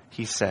 Paul,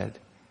 he said.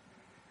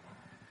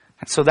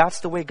 And so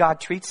that's the way God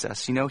treats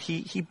us.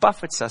 He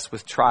buffets us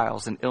with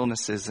trials and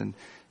illnesses and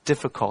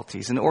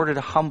difficulties in order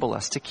to humble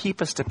us, to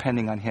keep us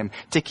depending on Him,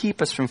 to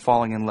keep us from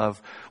falling in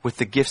love with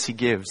the gifts He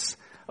gives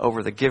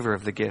over the giver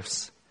of the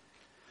gifts.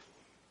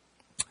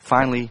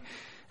 Finally,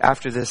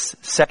 after this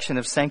section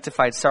of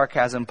sanctified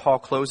sarcasm, Paul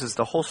closes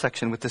the whole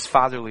section with this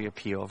fatherly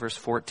appeal, verse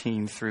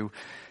 14 through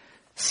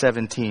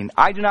 17.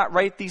 I do not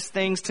write these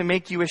things to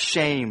make you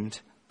ashamed,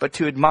 but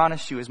to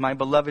admonish you as my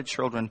beloved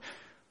children.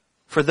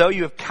 For though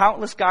you have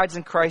countless guides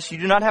in Christ, you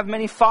do not have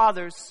many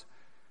fathers.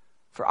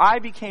 For I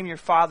became your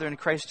father in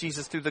Christ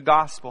Jesus through the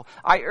gospel.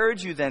 I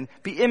urge you then,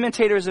 be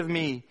imitators of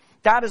me.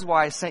 That is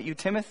why I sent you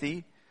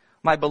Timothy,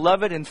 my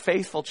beloved and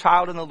faithful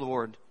child in the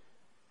Lord,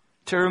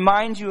 to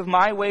remind you of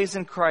my ways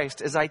in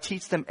Christ as I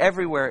teach them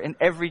everywhere in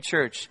every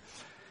church.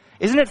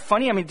 Isn't it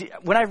funny? I mean,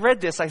 when I read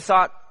this, I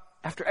thought,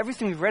 after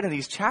everything we've read in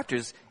these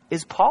chapters,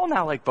 is Paul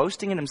now like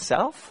boasting in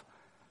himself?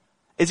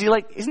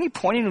 Isn't he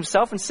pointing to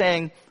himself and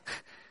saying,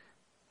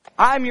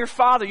 I'm your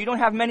father. You don't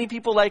have many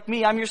people like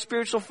me. I'm your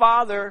spiritual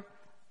father.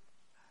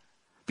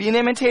 Be an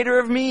imitator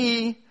of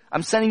me.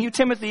 I'm sending you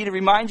Timothy to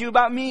remind you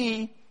about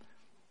me.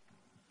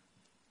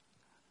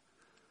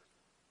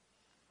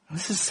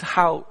 This is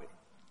how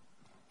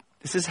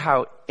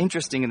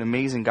interesting and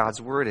amazing God's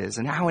word is,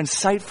 and how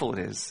insightful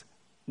it is.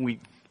 We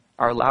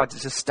are allowed to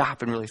just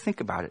stop and really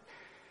think about it.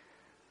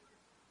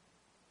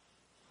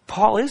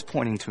 Paul is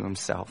pointing to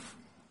himself.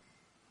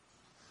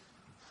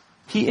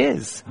 He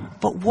is.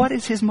 But what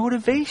is his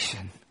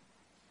motivation?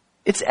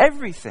 It's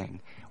everything.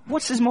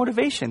 What's his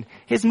motivation?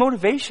 His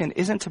motivation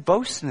isn't to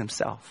boast in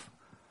himself.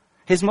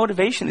 His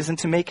motivation isn't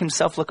to make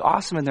himself look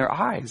awesome in their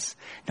eyes.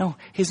 No,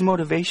 his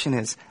motivation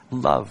is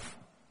love.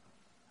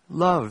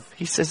 Love.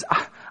 He says,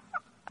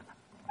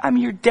 I'm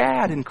your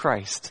dad in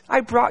Christ.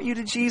 I brought you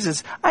to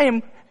Jesus.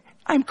 I'm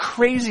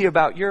crazy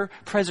about your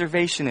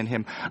preservation in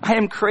him. I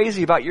am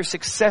crazy about your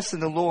success in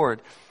the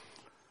Lord.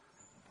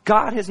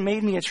 God has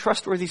made me a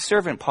trustworthy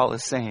servant, Paul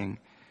is saying.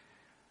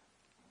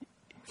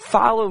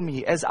 Follow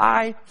me as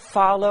I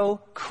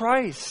follow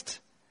Christ.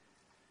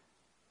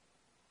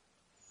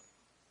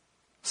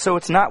 So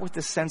it's not with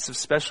this sense of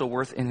special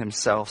worth in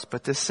himself,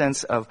 but this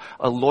sense of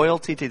a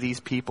loyalty to these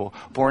people,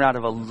 born out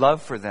of a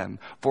love for them,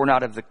 born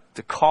out of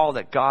the call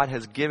that God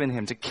has given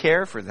him to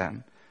care for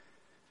them.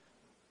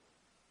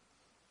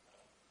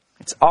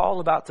 It's all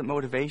about the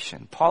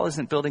motivation. Paul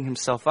isn't building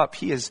himself up.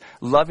 He is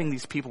loving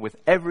these people with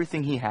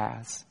everything he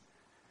has.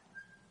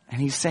 And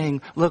he's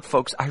saying, look,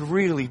 folks, I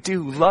really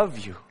do love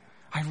you.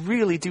 I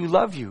really do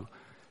love you.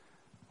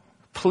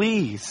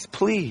 Please,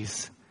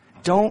 please,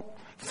 don't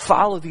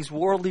follow these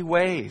worldly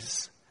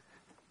ways.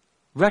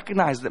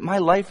 Recognize that my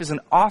life is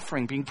an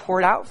offering being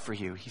poured out for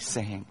you, he's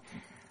saying.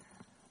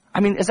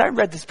 I mean, as I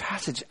read this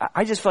passage,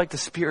 I just feel like the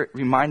Spirit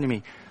reminded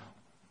me,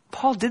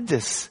 Paul did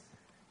this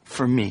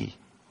for me.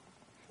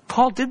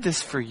 Paul did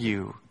this for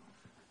you.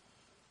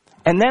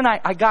 And then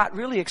I got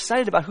really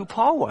excited about who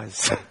Paul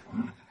was.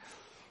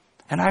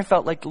 And I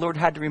felt like the Lord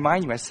had to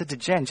remind you. I said to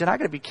Jen, I got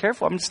to be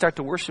careful. I'm going to start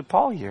to worship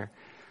Paul here.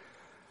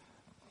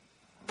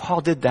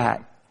 Paul did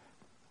that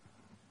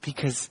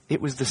because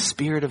it was the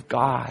Spirit of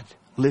God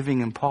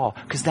living in Paul.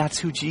 Because that's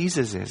who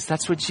Jesus is.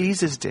 That's what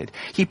Jesus did.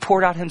 He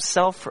poured out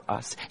himself for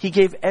us. He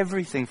gave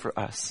everything for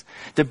us.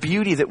 The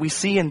beauty that we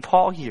see in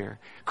Paul here,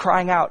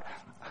 crying out,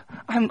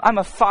 I'm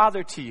a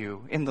father to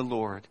you in the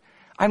Lord.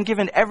 I'm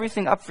giving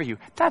everything up for you.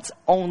 That's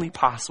only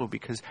possible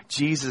because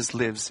Jesus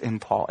lives in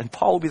Paul. And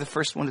Paul will be the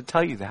first one to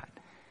tell you that.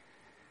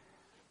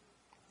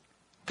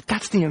 But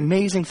that's the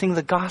amazing thing of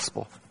the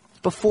gospel.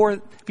 Before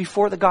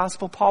the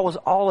gospel, Paul was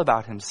all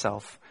about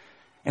himself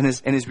and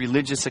his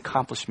religious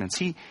accomplishments.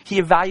 He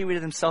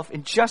evaluated himself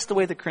in just the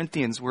way the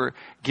Corinthians were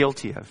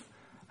guilty of.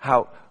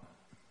 How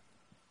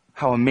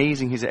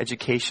amazing his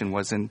education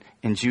was in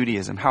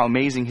Judaism. How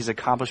amazing his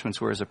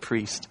accomplishments were as a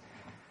priest.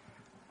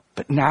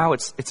 But now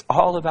it's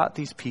all about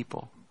these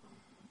people.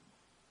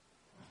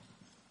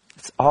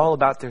 It's all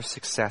about their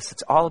success.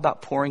 It's all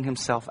about pouring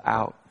himself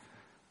out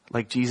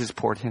like Jesus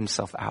poured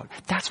himself out.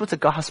 That's what the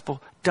gospel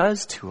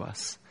does to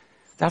us.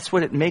 That's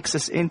what it makes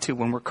us into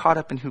when we're caught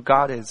up in who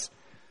God is.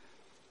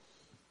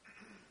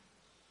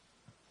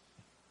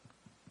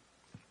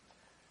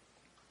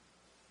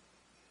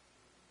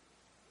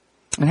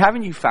 And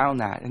haven't you found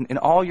that in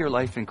all your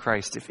life in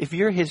Christ, if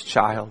you're his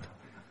child,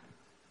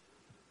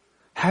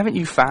 haven't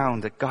you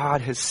found that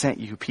God has sent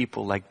you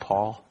people like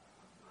Paul?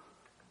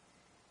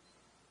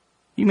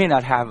 You may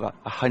not have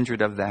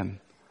 100 of them.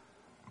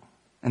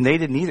 And they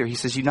didn't either. He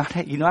says, you not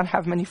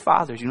have many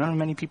fathers. You don't have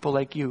many people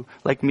like you,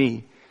 like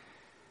me.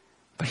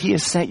 But he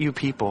has sent you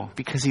people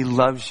because he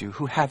loves you,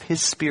 who have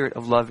his Spirit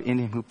of love in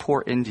him, who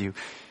pour into you.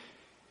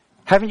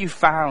 Haven't you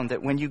found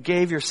that when you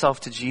gave yourself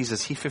to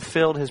Jesus, he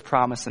fulfilled his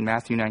promise in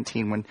Matthew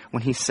 19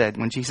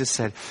 when Jesus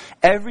said,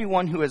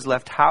 everyone who has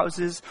left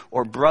houses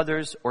or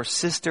brothers or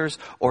sisters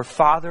or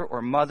father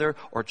or mother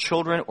or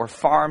children or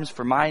farms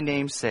for my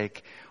name's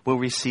sake will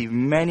receive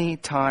many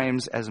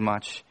times as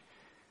much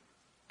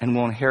and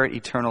will inherit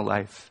eternal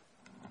life.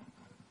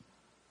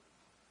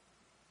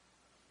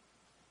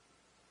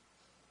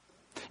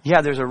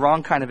 Yeah, there's a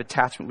wrong kind of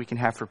attachment we can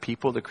have for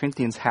people. The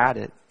Corinthians had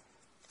it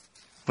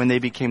when they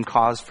became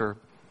cause for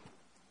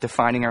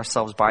defining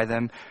ourselves by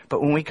them.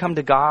 But when we come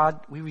to God,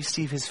 we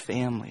receive his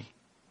family.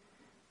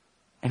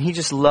 And he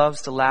just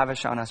loves to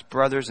lavish on us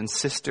brothers and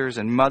sisters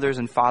and mothers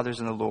and fathers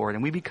in the Lord.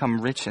 And we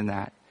become rich in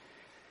that.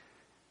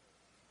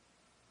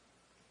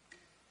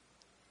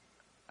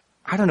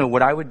 I don't know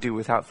what I would do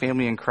without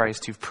family in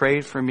Christ who've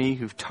prayed for me,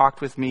 who've talked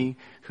with me,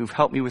 who've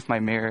helped me with my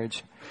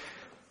marriage.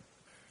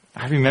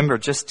 I remember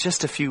just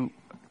a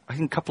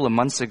couple of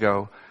months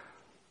ago,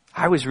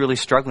 I was really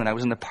struggling. I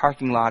was in the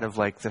parking lot of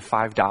like the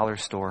 $5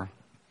 store,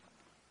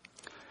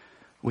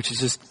 which is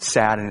just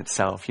sad in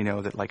itself,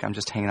 that like I'm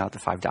just hanging out at the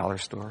 $5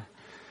 store.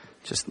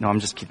 I'm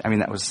just kidding. I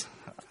mean,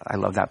 I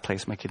love that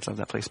place. My kids love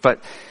that place.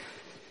 But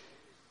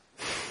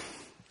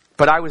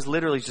I was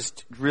literally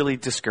just really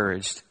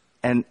discouraged.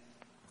 And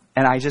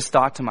I just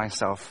thought to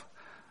myself,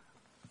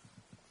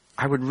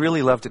 I would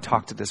really love to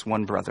talk to this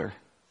one brother.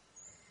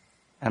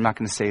 I'm not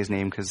going to say his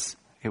name because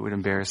it would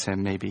embarrass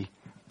him maybe.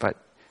 But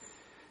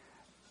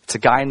it's a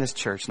guy in this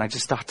church. And I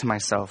just thought to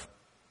myself,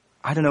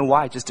 I don't know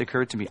why, it just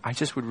occurred to me, I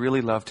just would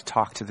really love to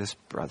talk to this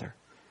brother.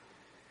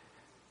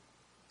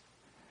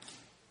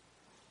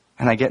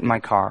 And I get in my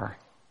car,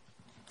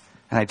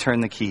 and I turn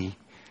the key,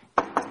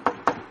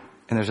 and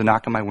there's a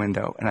knock on my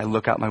window, and I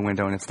look out my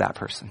window, and it's that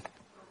person.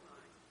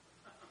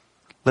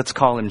 Let's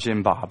call him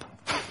Jim Bob.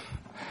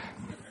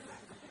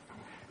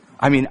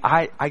 I mean,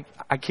 I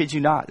kid you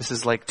not, this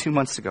is like 2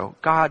 months ago.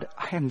 God,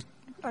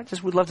 I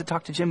just would love to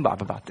talk to Jim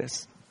Bob about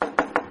this.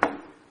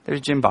 There's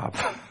Jim Bob.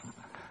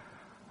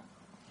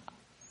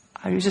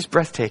 It was just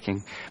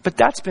breathtaking. But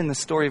that's been the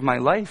story of my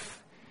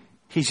life.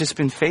 He's just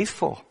been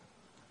faithful.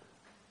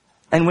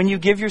 And when you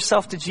give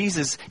yourself to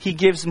Jesus, he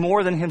gives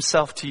more than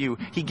himself to you.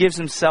 He gives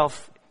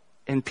himself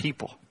in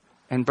people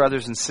and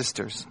brothers and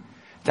sisters.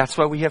 That's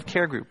why we have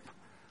care group,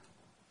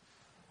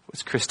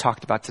 as Chris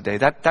talked about today.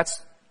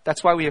 That's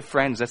why we have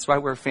friends. That's why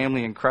we're a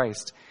family in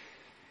Christ.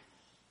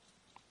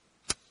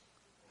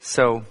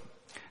 So,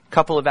 a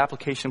couple of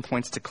application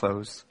points to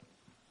close.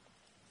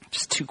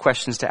 Just 2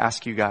 questions to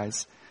ask you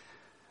guys.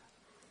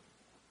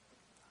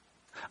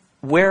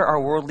 Where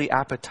are worldly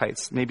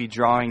appetites maybe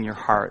drawing your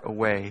heart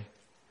away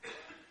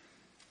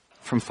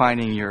from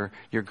finding your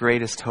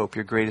greatest hope,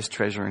 your greatest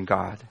treasure in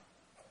God?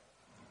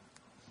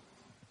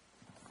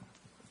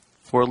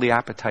 Worldly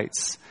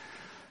appetites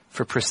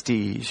for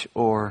prestige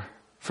or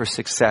for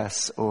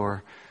success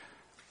or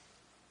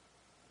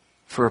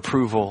for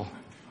approval,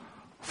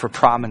 for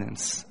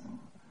prominence,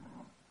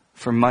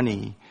 for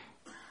money.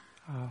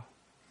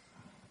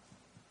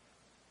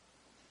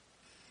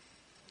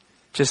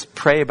 Just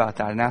pray about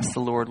that and ask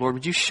the Lord,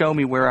 would you show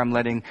me where I'm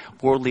letting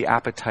worldly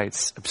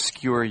appetites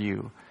obscure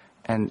you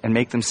and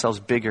make themselves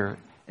bigger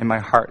in my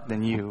heart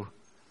than you?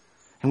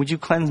 And would you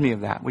cleanse me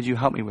of that? Would you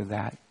help me with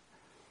that?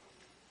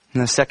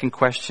 And the second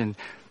question,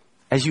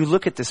 as you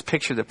look at this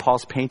picture that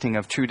Paul's painting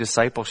of true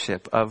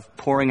discipleship, of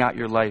pouring out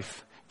your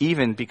life,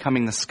 even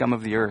becoming the scum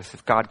of the earth,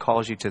 if God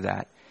calls you to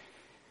that,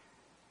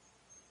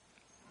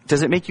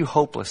 does it make you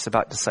hopeless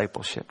about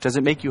discipleship? Does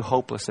it make you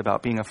hopeless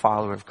about being a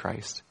follower of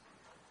Christ?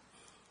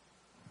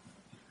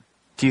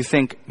 Do you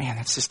think, man,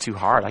 that's just too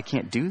hard. I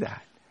can't do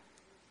that.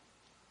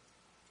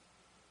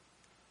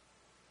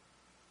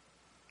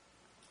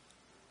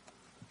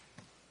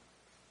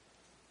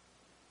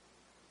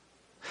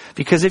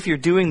 Because if you're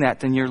doing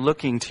that, then you're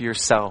looking to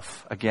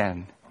yourself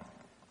again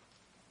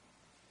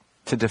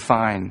to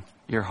define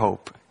your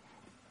hope.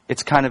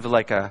 It's kind of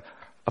like a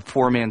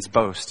poor man's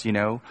boast,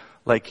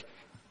 Like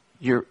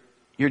you're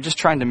just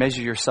trying to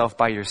measure yourself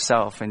by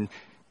yourself, and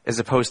as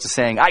opposed to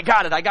saying, I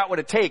got what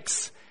it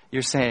takes.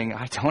 You're saying,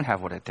 I don't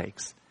have what it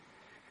takes.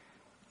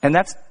 And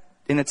that's,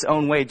 in its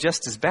own way,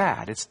 just as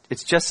bad.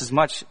 It's just as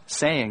much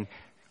saying,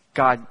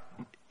 God,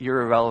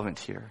 you're irrelevant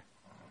here.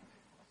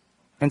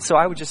 And so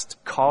I would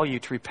just call you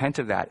to repent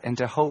of that and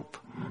to hope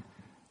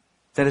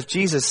that if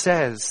Jesus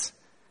says,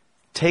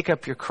 take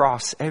up your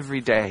cross every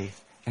day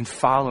and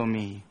follow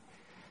me,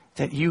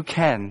 that you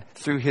can,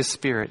 through his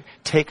Spirit,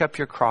 take up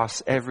your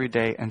cross every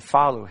day and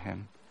follow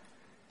him.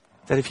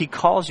 That if he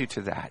calls you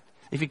to that,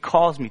 if he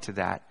calls me to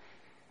that,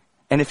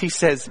 and if he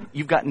says,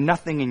 you've got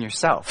nothing in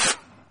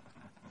yourself,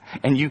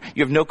 and you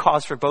have no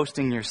cause for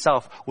boasting in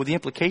yourself, well, the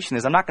implication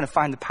is I'm not going to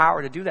find the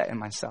power to do that in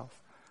myself,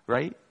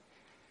 right?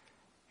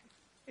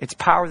 It's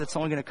power that's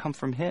only going to come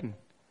from him.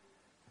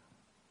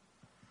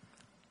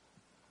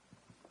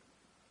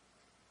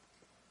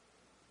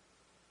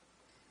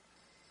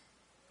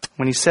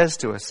 When he says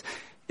to us,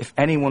 if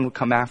anyone would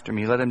come after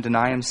me, let him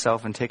deny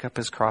himself and take up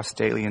his cross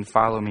daily and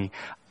follow me.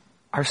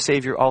 Our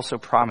Savior also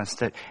promised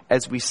that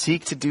as we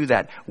seek to do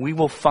that, we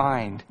will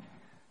find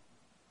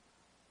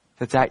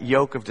that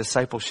yoke of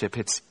discipleship,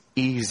 it's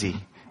easy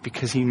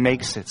because he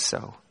makes it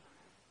so.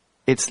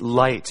 It's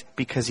light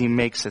because he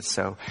makes it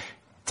so.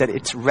 That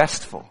it's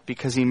restful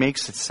because he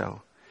makes it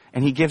so.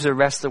 And he gives a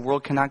rest the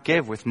world cannot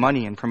give with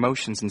money and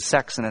promotions and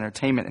sex and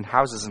entertainment and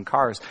houses and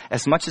cars.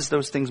 As much as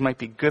those things might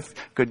be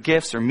good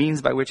gifts or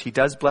means by which he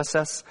does bless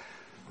us,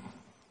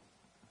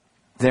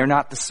 they're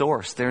not the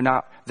source. They're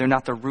not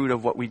the root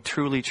of what we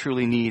truly,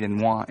 truly need and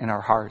want in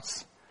our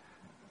hearts.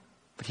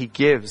 But he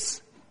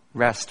gives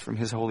rest from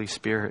his Holy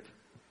Spirit.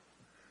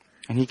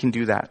 And he can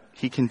do that.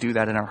 He can do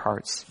that in our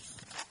hearts.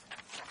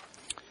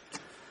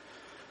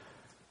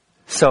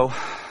 So,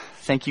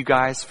 thank you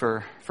guys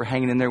for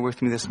hanging in there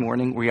with me this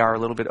morning. We are a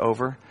little bit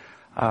over.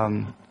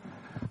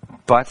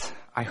 But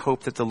I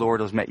hope that the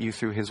Lord has met you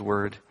through his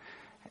word.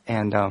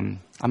 And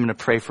I'm going to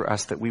pray for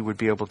us that we would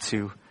be able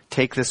to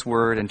take this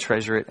word and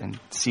treasure it and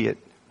see it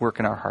work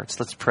in our hearts.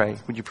 Let's pray.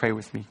 Would you pray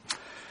with me?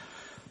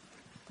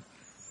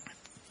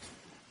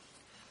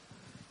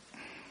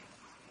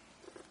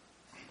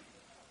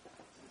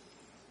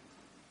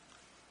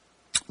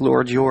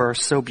 Lord, you are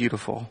so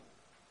beautiful.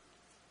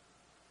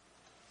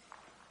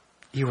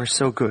 You are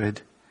so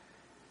good.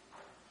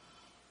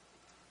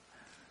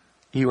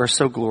 You are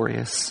so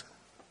glorious.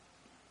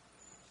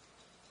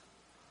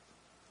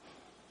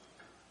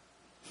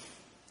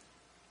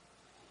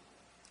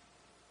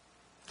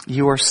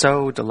 You are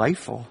so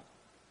delightful.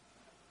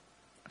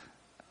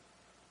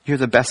 You're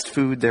the best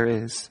food there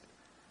is.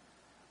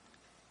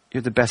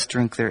 You're the best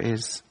drink there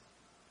is.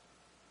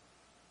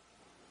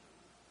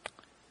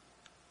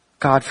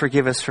 God,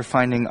 forgive us for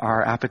finding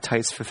our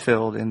appetites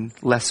fulfilled in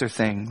lesser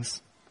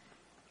things.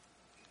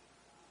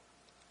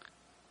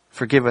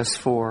 Forgive us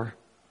for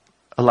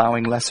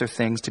allowing lesser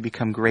things to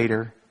become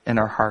greater in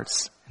our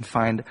hearts and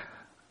find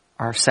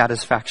our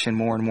satisfaction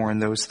more and more in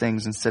those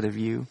things instead of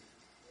you.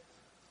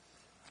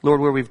 Lord,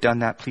 where we've done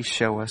that, please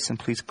show us and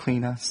please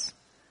clean us.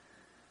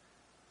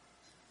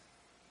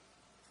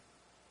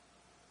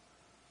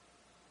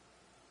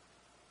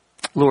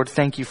 Lord,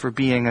 thank you for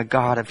being a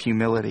God of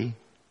humility.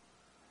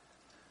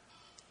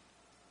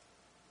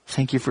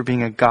 Thank you for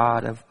being a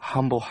God of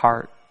humble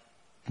heart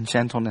and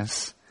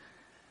gentleness.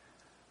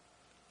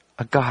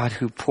 A God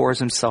who pours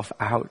himself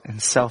out in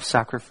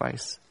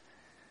self-sacrifice.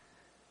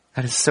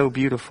 That is so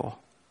beautiful.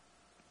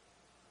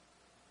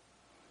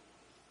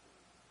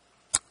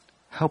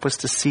 Help us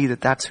to see that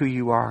that's who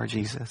you are,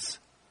 Jesus.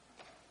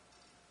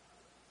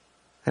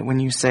 That when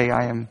you say,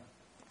 I am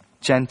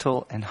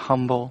gentle and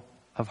humble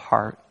of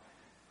heart,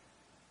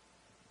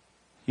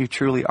 you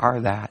truly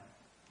are that.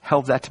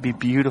 Help that to be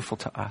beautiful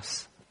to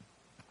us.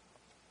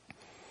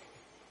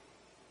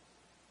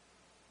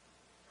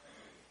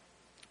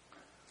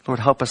 Lord,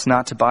 help us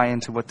not to buy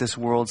into what this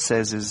world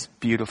says is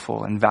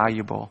beautiful and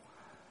valuable.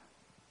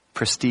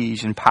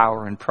 Prestige and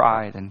power and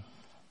pride. And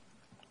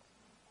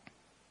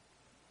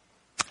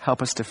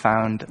help us to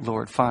find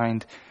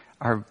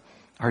our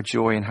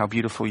joy in how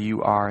beautiful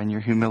you are in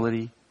your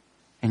humility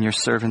and your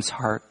servant's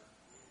heart.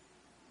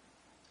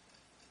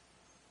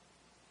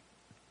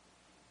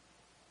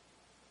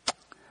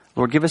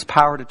 Lord, give us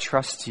power to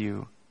trust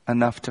you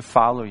enough to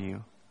follow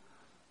you.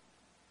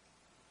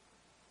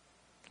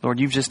 Lord,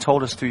 you've just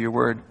told us through your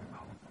word,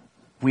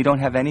 we don't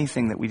have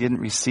anything that we didn't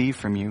receive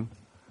from you.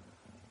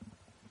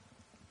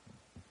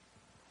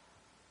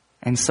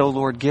 And so,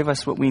 Lord, give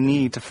us what we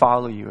need to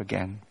follow you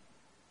again.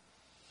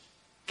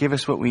 Give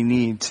us what we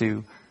need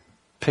to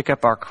pick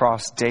up our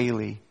cross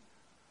daily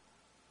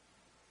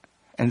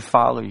and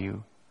follow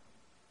you,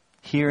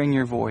 hearing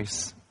your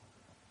voice,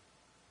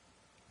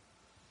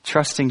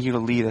 trusting you to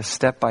lead us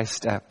step by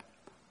step,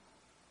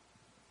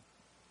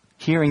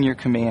 hearing your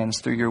commands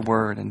through your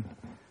word and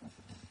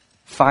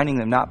finding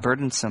them not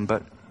burdensome,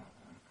 but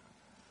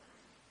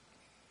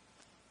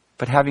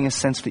having a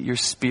sense that your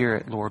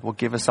Spirit, Lord, will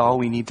give us all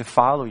we need to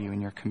follow you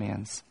in your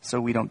commands so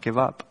we don't give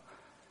up.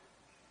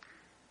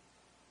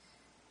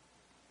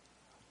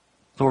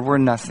 Lord, we're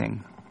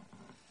nothing.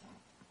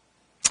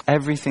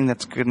 Everything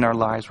that's good in our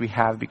lives we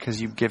have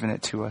because you've given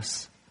it to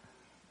us.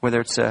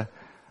 Whether it's a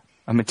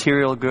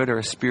material good or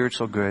a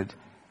spiritual good.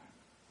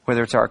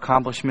 Whether it's our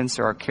accomplishments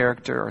or our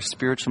character or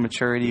spiritual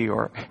maturity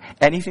or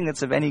anything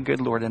that's of any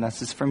good, Lord, in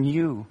us is from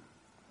you.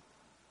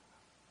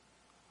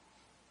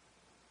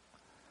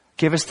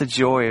 Give us the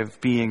joy of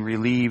being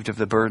relieved of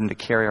the burden to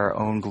carry our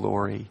own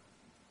glory.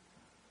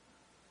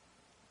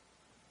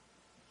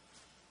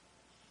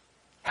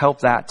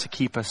 Help that to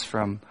keep us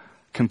from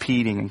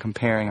competing and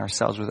comparing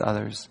ourselves with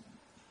others.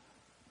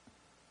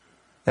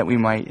 That we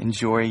might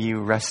enjoy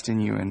you, rest in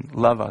you, and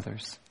love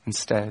others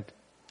instead.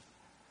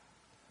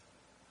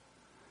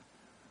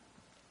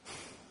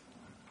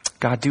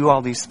 God, do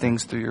all these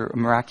things through your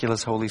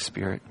miraculous Holy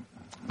Spirit.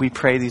 We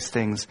pray these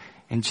things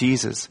in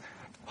Jesus'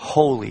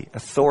 holy,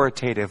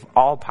 authoritative,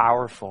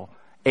 all-powerful,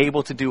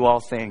 able to do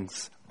all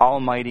things,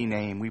 almighty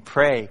name. We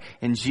pray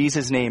in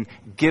Jesus' name,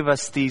 give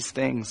us these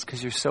things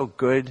because you're so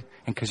good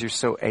and because you're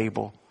so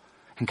able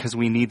and because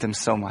we need them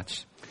so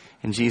much.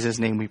 In Jesus'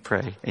 name we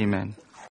pray. Amen.